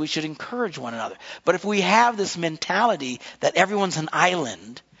Bible says we should encourage one another. But if we have this mentality that everyone's an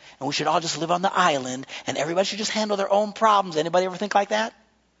island, and we should all just live on the island, and everybody should just handle their own problems. Anybody ever think like that?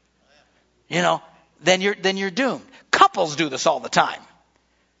 Then you're doomed. Couples do this all the time.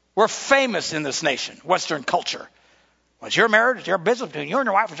 We're famous in this nation, Western culture. Once you're married, it's your business. Between you and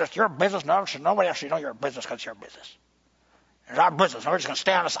your wife, it's just your business. No, nobody else should know your business because it's your business. It's our business. We're just going to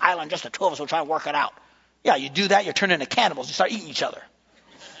stay on this island, just the two of us will try and work it out. Yeah, you do that, you turn into cannibals. You start eating each other.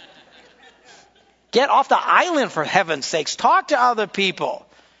 Get off the island, for heaven's sakes. Talk to other people.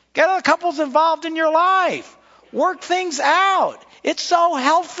 Get other couples involved in your life. Work things out. It's so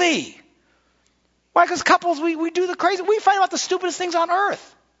healthy. Why? Because couples, we do the crazy. We fight about the stupidest things on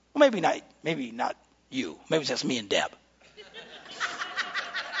earth. Well, maybe not you. Maybe it's just me and Deb.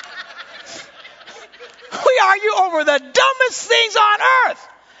 We argue over the dumbest things on earth.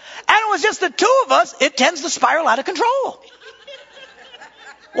 And it was just the two of us, it tends to spiral out of control.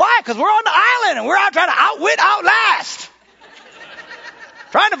 Why? Because we're on the island and we're out trying to outlast.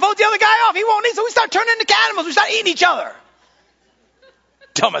 Trying to vote the other guy off. He won't eat, so we start turning into cannibals. We start eating each other.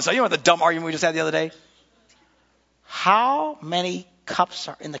 Dumbest. So you know what the dumb argument we just had the other day? How many cups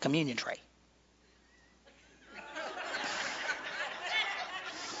are in the communion tray?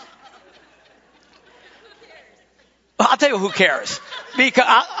 I'll tell you who cares. Because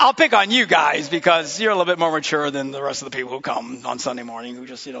I'll pick on you guys because you're a little bit more mature than the rest of the people who come on Sunday morning who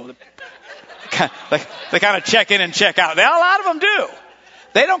just, they kind of check in and check out. A lot of them do.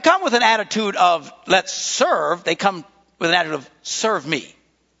 They don't come with an attitude of let's serve. They come with an attitude of serve me.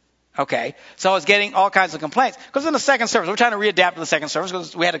 Okay, so I was getting all kinds of complaints because in the second service, we're trying to readapt to the second service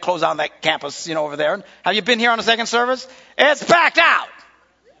because we had to close down that campus, over there. Have you been here on the second service? It's packed out.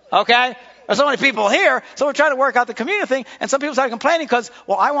 Okay, there's so many people here, so we're trying to work out the community thing. And some people started complaining because,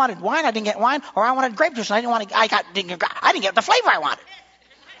 well, I wanted wine, I didn't get wine, or I wanted grape juice, and I didn't get the flavor I wanted.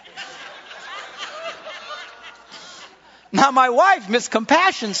 Now my wife, Miss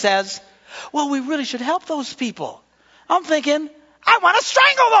Compassion, says, well, we really should help those people. I'm thinking, I want to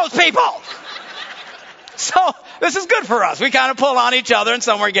strangle those people. So this is good for us. We kind of pull on each other and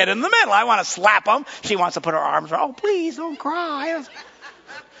somewhere get in the middle. I want to slap them. She wants to put her arms around. Oh, please don't cry.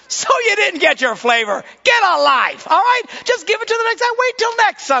 So you didn't get your flavor. Get a life. All right? Just give it to the next time. Wait till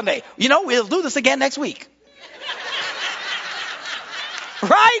next Sunday. We'll do this again next week.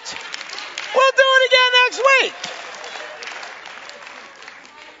 Right? We'll do it again next week.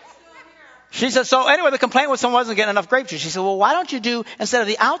 She said, so anyway, the complaint was someone wasn't getting enough grape juice. She said, well, why don't you do, instead of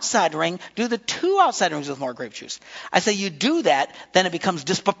the outside ring, do the 2 outside rings with more grape juice? I say, you do that, then it becomes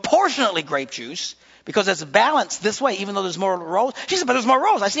disproportionately grape juice because it's balanced this way, even though there's more rows. She said, but there's more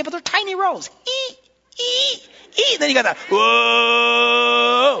rows. I said, but they're tiny rows. Then you got the,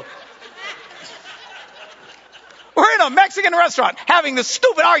 whoa. We're in a Mexican restaurant having this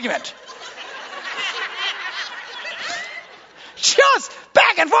stupid argument. Just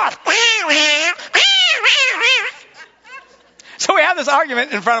back and forth. So we have this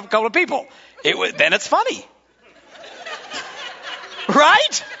argument in front of a couple of people. Then it's funny.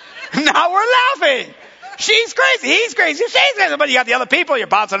 Right? Now we're laughing. She's crazy. He's crazy. She's crazy. But you got the other people. You're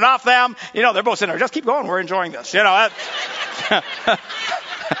bouncing it off them. They're both sitting there. Just keep going. We're enjoying this. They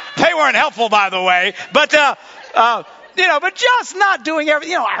weren't helpful, by the way. But, but just not doing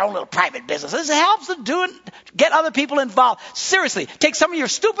everything, our own little private business. This helps to get other people involved. Seriously, take some of your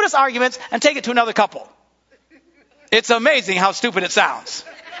stupidest arguments and take it to another couple. It's amazing how stupid it sounds.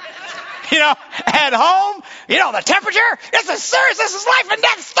 At home, the temperature, this is serious, this is life and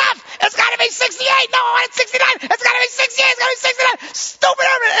death stuff. It's got to be 68. No, I want it 69. It's got to be 68. It's got to be 69. Stupid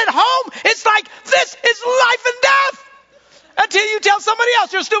argument. At home, it's like, this is life and death. Until you tell somebody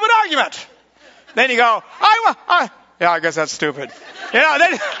else your stupid argument. Then you go, yeah, I guess that's stupid. Then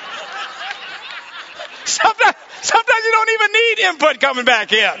sometimes you don't even need input coming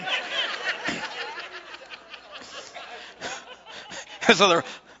back in. So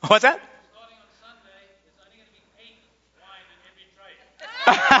what's that?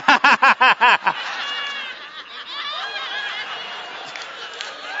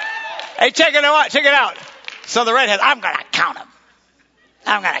 Hey, check it out. So the redhead, I'm going to count them.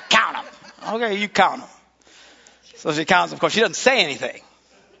 Okay, you count them. So she counts them. Of course, she doesn't say anything.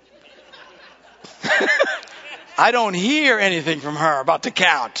 I don't hear anything from her about to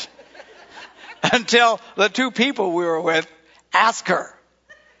count until the 2 people we were with ask her,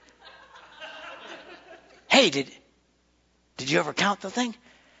 hey, did you ever count the thing?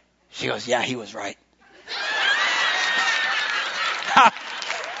 She goes, yeah, he was right.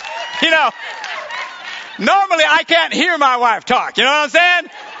 Normally I can't hear my wife talk. You know what I'm saying?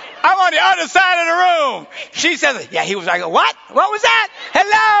 I'm on the other side of the room. She says, yeah, he was right. I go, what? What was that?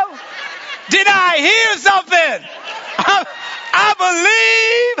 Hello? Did I hear something? I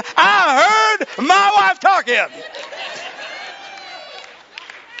believe I heard my wife talking.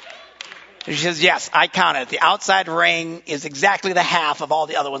 She says, yes, I counted. The outside ring is exactly the half of all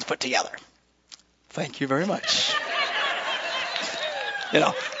the other ones put together. Thank you very much.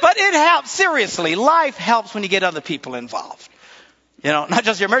 But it helps. Seriously, life helps when you get other people involved. Not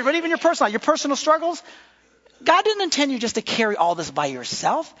just your marriage, but even your personal struggles. God didn't intend you just to carry all this by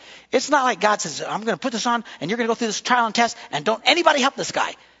yourself. It's not like God says, I'm going to put this on and you're going to go through this trial and test and don't anybody help this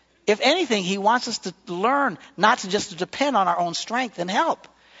guy. If anything, he wants us to learn not to just depend on our own strength and help.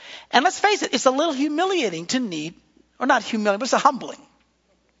 And let's face it, it's a little humiliating to need, or not humiliating, but it's a humbling.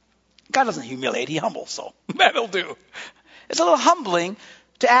 God doesn't humiliate, he humbles, so that'll do. It's a little humbling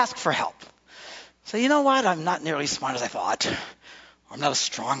to ask for help. So you know what? I'm not nearly as smart as I thought. Or I'm not as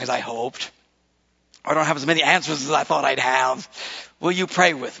strong as I hoped. Or I don't have as many answers as I thought I'd have. Will you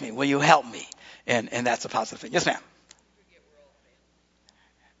pray with me? Will you help me? And that's a positive thing. Yes, ma'am.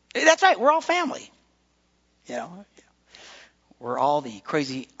 That's right. We're all family. We're all the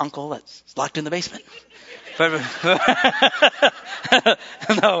crazy uncle that's locked in the basement.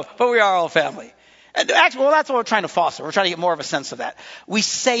 No, but we are all family. And actually, that's what we're trying to foster. We're trying to get more of a sense of that. We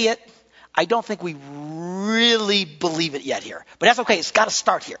say it. I don't think we really believe it yet here. But that's okay. It's got to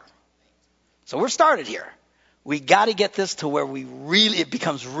start here. So we're started here. We got to get this to where it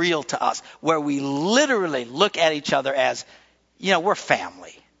becomes real to us, where we literally look at each other as, we're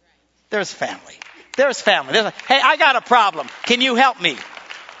family. There's family. Hey, I got a problem. Can you help me?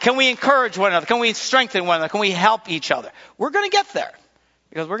 Can we encourage one another? Can we strengthen one another? Can we help each other? We're going to get there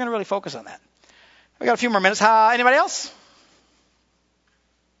because we're going to really focus on that. We got a few more minutes. Anybody else?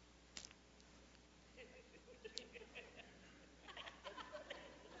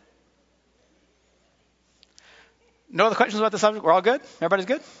 No other questions about the subject? We're all good? Everybody's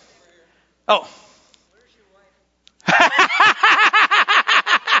good? Oh.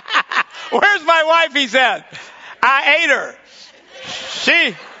 Where's my wife, he said. I ate her.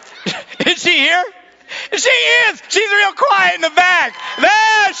 Is she here? She is. She's real quiet in the back.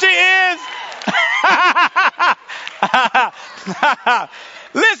 There she is.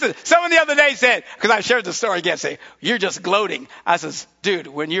 Listen, someone the other day said, because I shared the story again, say, you're just gloating. I says, dude,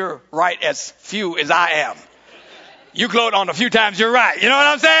 when you're right as few as I am, you gloat on the few times you're right. You know what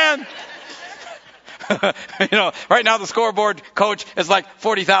I'm saying? Right now the scoreboard coach is like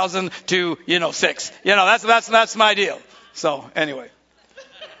 40,000 to 6. That's my deal. So anyway,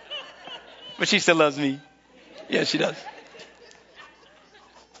 but she still loves me. Yeah, she does.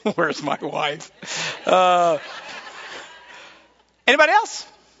 Where's my wife? Anybody else?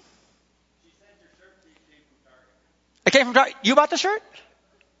 It came from Target. You bought the shirt?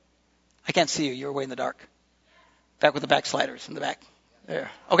 I can't see you. You're way in the dark. Back with the backsliders in the back.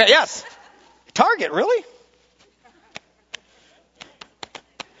 There. Okay. Yes. Target, really?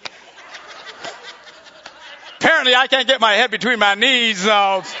 Apparently, I can't get my head between my knees. So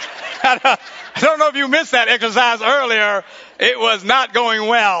I don't know if you missed that exercise earlier. It was not going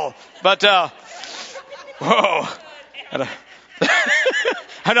well. But, whoa.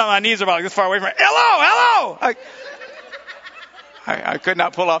 I know my knees are about this far away from me. Hello. I could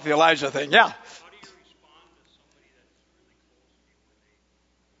not pull off the Elijah thing. Yeah.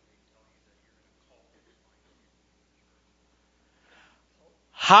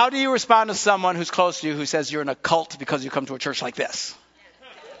 How do you respond to someone who's close to you who says you're in a cult because you come to a church like this?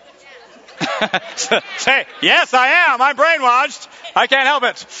 Say, yes, I am. I'm brainwashed. I can't help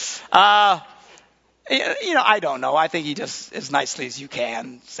it. I don't know. I think you just, as nicely as you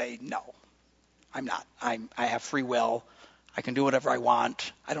can, say, no, I'm not. I have free will. I can do whatever I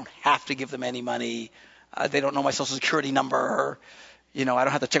want. I don't have to give them any money. They don't know my social security number. I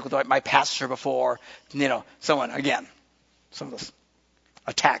don't have to check with my pastor before. Some of this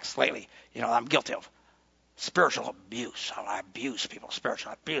attacks lately, I'm guilty of spiritual abuse. I abuse people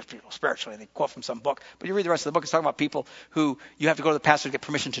spiritually. They quote from some book. But you read the rest of the book, it's talking about people who you have to go to the pastor to get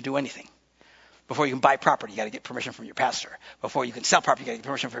permission to do anything. Before you can buy property, you got to get permission from your pastor. Before you can sell property, you got to get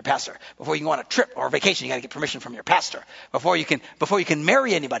permission from your pastor. Before you can go on a trip or a vacation, you got to get permission from your pastor. Before you can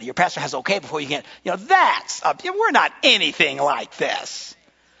marry anybody, your pastor has okay before you can. We're not anything like this.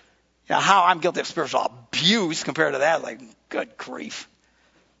 How I'm guilty of spiritual abuse compared to that, like, good grief.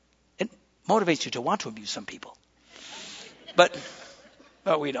 It motivates you to want to abuse some people. But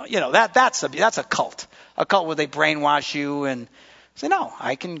we don't. That's a cult. A cult where they brainwash you and say, no,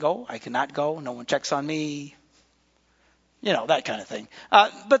 I can go, I cannot go, no one checks on me, that kind of thing.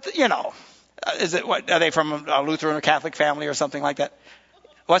 Is it, what, are they from a Lutheran or Catholic family or something like that?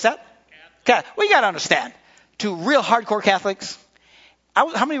 What's that? We got to understand, to real hardcore Catholics,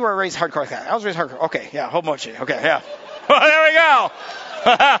 how many were raised hardcore Catholic? I was raised hardcore. Okay, yeah, a whole bunch of you. Okay, yeah. Well, there we go.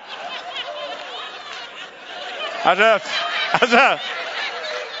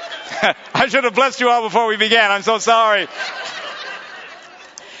 I should have blessed you all before we began. I'm so sorry.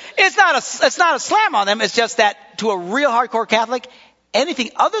 It's not a slam on them. It's just that to a real hardcore Catholic, anything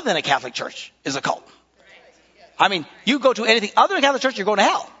other than a Catholic church is a cult. I mean, you go to anything other than a Catholic church, you're going to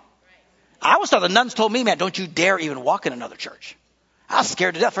hell. I was taught, the nuns told me, man, don't you dare even walk in another church. I was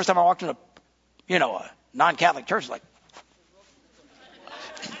scared to death. First time I walked in a non-Catholic church, like,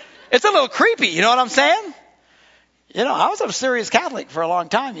 it's a little creepy. You know what I'm saying? I was a serious Catholic for a long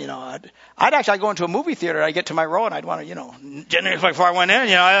time. I'd actually go into a movie theater. I'd get to my row and I'd want to, before I went in,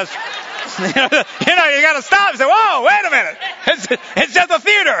 you got to stop and say, whoa, wait a minute. It's just a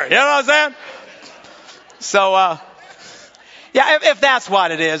theater. You know what I'm saying? So, if that's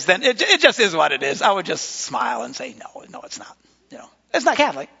what it is, then it just is what it is. I would just smile and say, no, it's not. It's not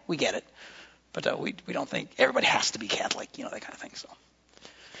Catholic. We get it. But we don't think everybody has to be Catholic, that kind of thing. So,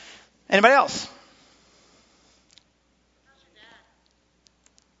 anybody else?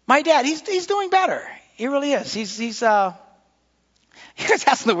 My dad, he's doing better. He really is. He's you guys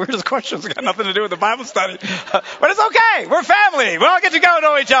asking the weirdest questions. It's got nothing to do with the Bible study. But it's okay. We're family. We all get to go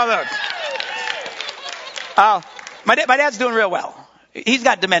know each other. My dad's doing real well. He's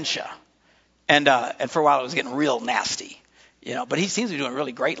got dementia. And for a while it was getting real nasty. But he seems to be doing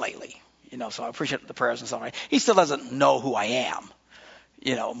really great lately. So I appreciate the prayers and stuff. He still doesn't know who I am.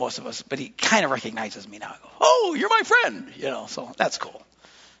 Most of us, but he kind of recognizes me now. I go, oh, you're my friend. So that's cool.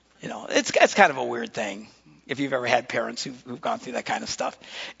 It's kind of a weird thing if you've ever had parents who've gone through that kind of stuff.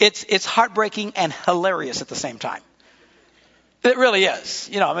 It's heartbreaking and hilarious at the same time. It really is.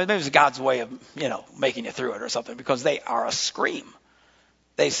 Maybe it's God's way of, making you through it or something, because they are a scream.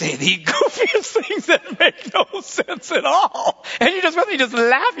 They say the goofiest things that make no sense at all. And you just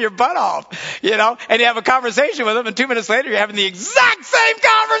laugh your butt off, and you have a conversation with them, and 2 minutes later you're having the exact same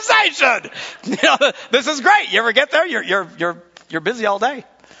conversation. This is great. You ever get there? You're busy all day.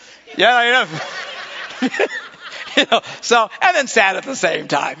 Yeah. So, and then sad at the same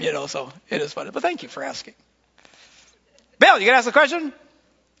time, so it is funny. But thank you for asking. Bill, you gonna ask a question?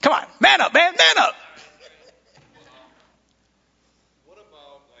 Come on, man up, man up. What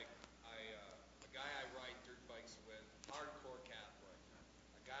about a guy I ride dirt bikes with, hardcore Catholic?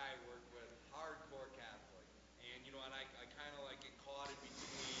 A guy I work with, hardcore Catholic, and and I kind of get caught in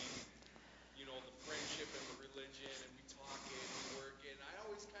between, the friendship and the religion, and we talk it, we work it, and I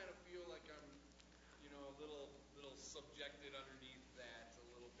always kind of feel like I'm, a little subjected underneath that a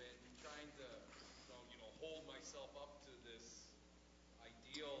little bit, and trying to, hold myself up to this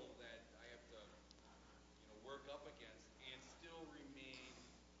ideal that I have to, work up against, and still remain,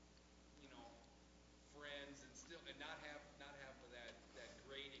 friends, and not have that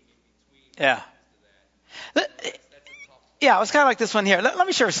grading in between. Yeah. That's a tough one. Yeah, it was kind of like this one here. Let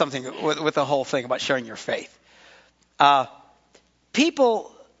me share something with the whole thing about sharing your faith.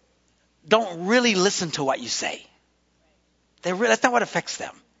 People don't really listen to what you say. That's not what affects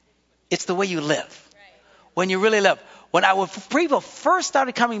them. It's the way you live. When you really live. When people first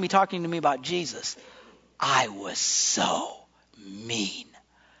started coming to me, talking to me about Jesus, I was so mean,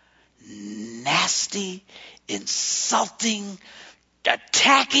 nasty, insulting,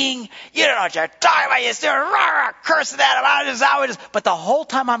 attacking. You don't know what you're talking about. You're still cursing at them. But the whole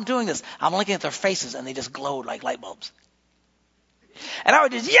time I'm doing this, I'm looking at their faces, and they just glowed like light bulbs. And I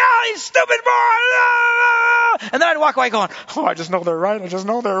would just yell, "You stupid boy!" And then I'd walk away going, "Oh, I just know they're right. I just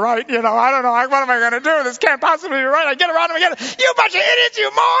know they're right. I don't know. What am I going to do? This can't possibly be right." I get around them again. "You bunch of idiots, you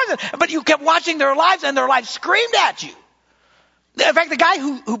morons!" But you kept watching their lives, and their lives screamed at you. In fact, the guy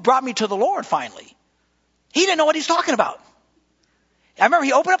who brought me to the Lord finally, he didn't know what he's talking about. I remember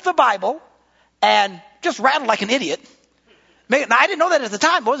he opened up the Bible and just rattled like an idiot. Now, I didn't know that at the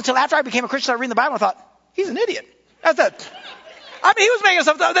time. It wasn't until after I became a Christian, I started reading the Bible, I thought, he's an idiot. That's it. He was making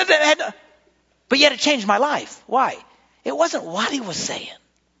stuff that but yet it changed my life. Why? It wasn't what he was saying.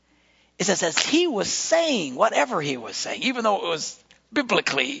 It says, as he was saying whatever he was saying, even though it was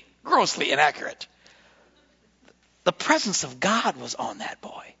biblically, grossly inaccurate, the presence of God was on that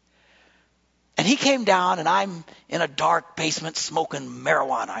boy. And he came down, and I'm in a dark basement smoking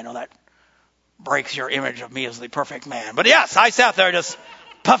marijuana. I know that breaks your image of me as the perfect man. But yes, I sat there just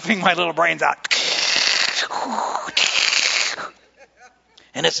puffing my little brains out.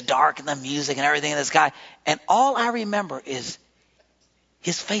 And it's dark, and the music and everything, and this guy. And all I remember is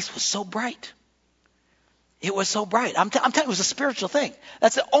his face was so bright. It was so bright. I'm telling you, it was a spiritual thing.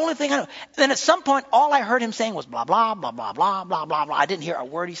 That's the only thing I know. And then at some point, all I heard him saying was blah, blah, blah, blah, blah, blah, blah, blah. I didn't hear a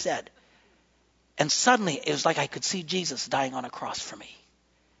word he said. And suddenly, it was like I could see Jesus dying on a cross for me.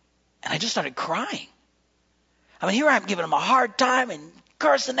 And I just started crying. Here I am giving him a hard time and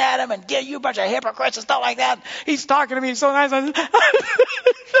cursing at him and you bunch of hypocrites and stuff like that. He's talking to me so nice. And then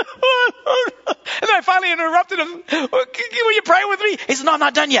I finally interrupted him. "Will you pray with me?" He said, "No, I'm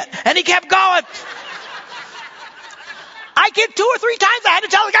not done yet." And he kept going. I get 2 or 3 times I had to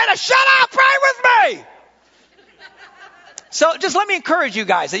tell the guy to shut up, pray with me. So just let me encourage you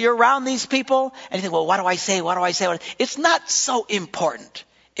guys that you're around these people and you think, well, what do I say? What do I say? It's not so important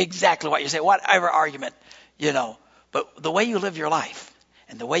exactly what you say, whatever argument, but the way you live your life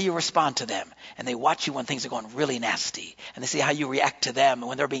and the way you respond to them, and they watch you when things are going really nasty, and they see how you react to them and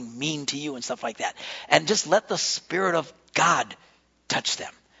when they're being mean to you and stuff like that. And just let the Spirit of God touch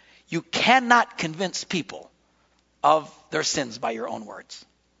them. You cannot convince people of their sins by your own words.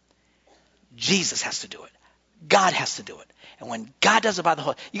 Jesus has to do it. God has to do it. And when God does it by the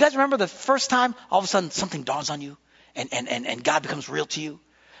Holy... You guys remember the first time all of a sudden something dawns on you and God becomes real to you?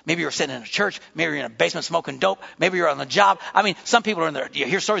 Maybe you're sitting in a church. Maybe you're in a basement smoking dope. Maybe you're on the job. Some people are in there. You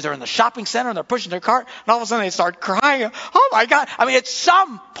hear stories. They're in the shopping center and they're pushing their cart, and all of a sudden they start crying. Oh my God! At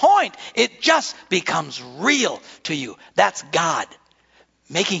some point it just becomes real to you. That's God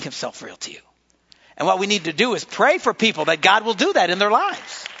making Himself real to you. And what we need to do is pray for people that God will do that in their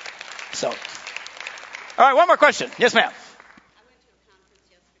lives. So, all right, one more question. Yes, ma'am. I went to a conference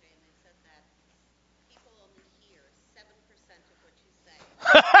yesterday, and they said that people only hear 7% of what you say.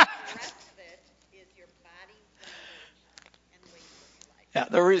 The rest of it is your body language and the way you live your life.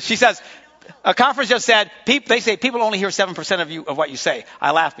 Yeah, she says, A conference just said, they say people only hear 7% of what you say.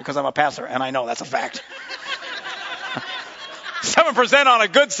 I laugh because I'm a pastor, and I know that's a fact. 7% on a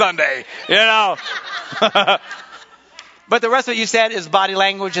good Sunday, you know. But the rest of it you said is body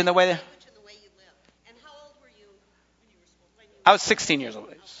language and the way. And the way you live. And how old were you when you I was 16 years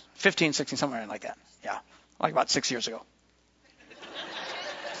old. 15, 16, somewhere like that. Yeah, like about 6 years ago.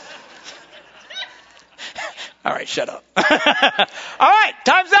 All right, shut up. All right,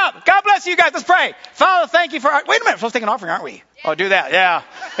 time's up. God bless you guys. Let's pray. Father, thank you for wait a minute. We're supposed to take an offering, aren't we? Oh, do that.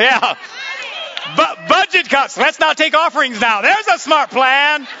 Yeah. But budget cuts. Let's not take offerings now. There's a smart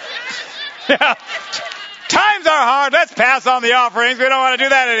plan. Yeah. Times are hard. Let's pass on the offerings. We don't want to do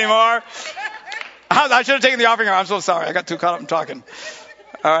that anymore. I should have taken the offering. I'm so sorry. I got too caught up in talking.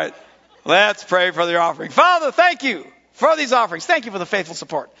 All right. Let's pray for the offering. Father, thank you for these offerings. Thank you for the faithful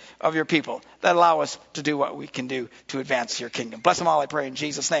support of your people that allow us to do what we can do to advance your kingdom. Bless them all, I pray, in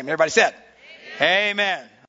Jesus' name. Everybody said, Amen.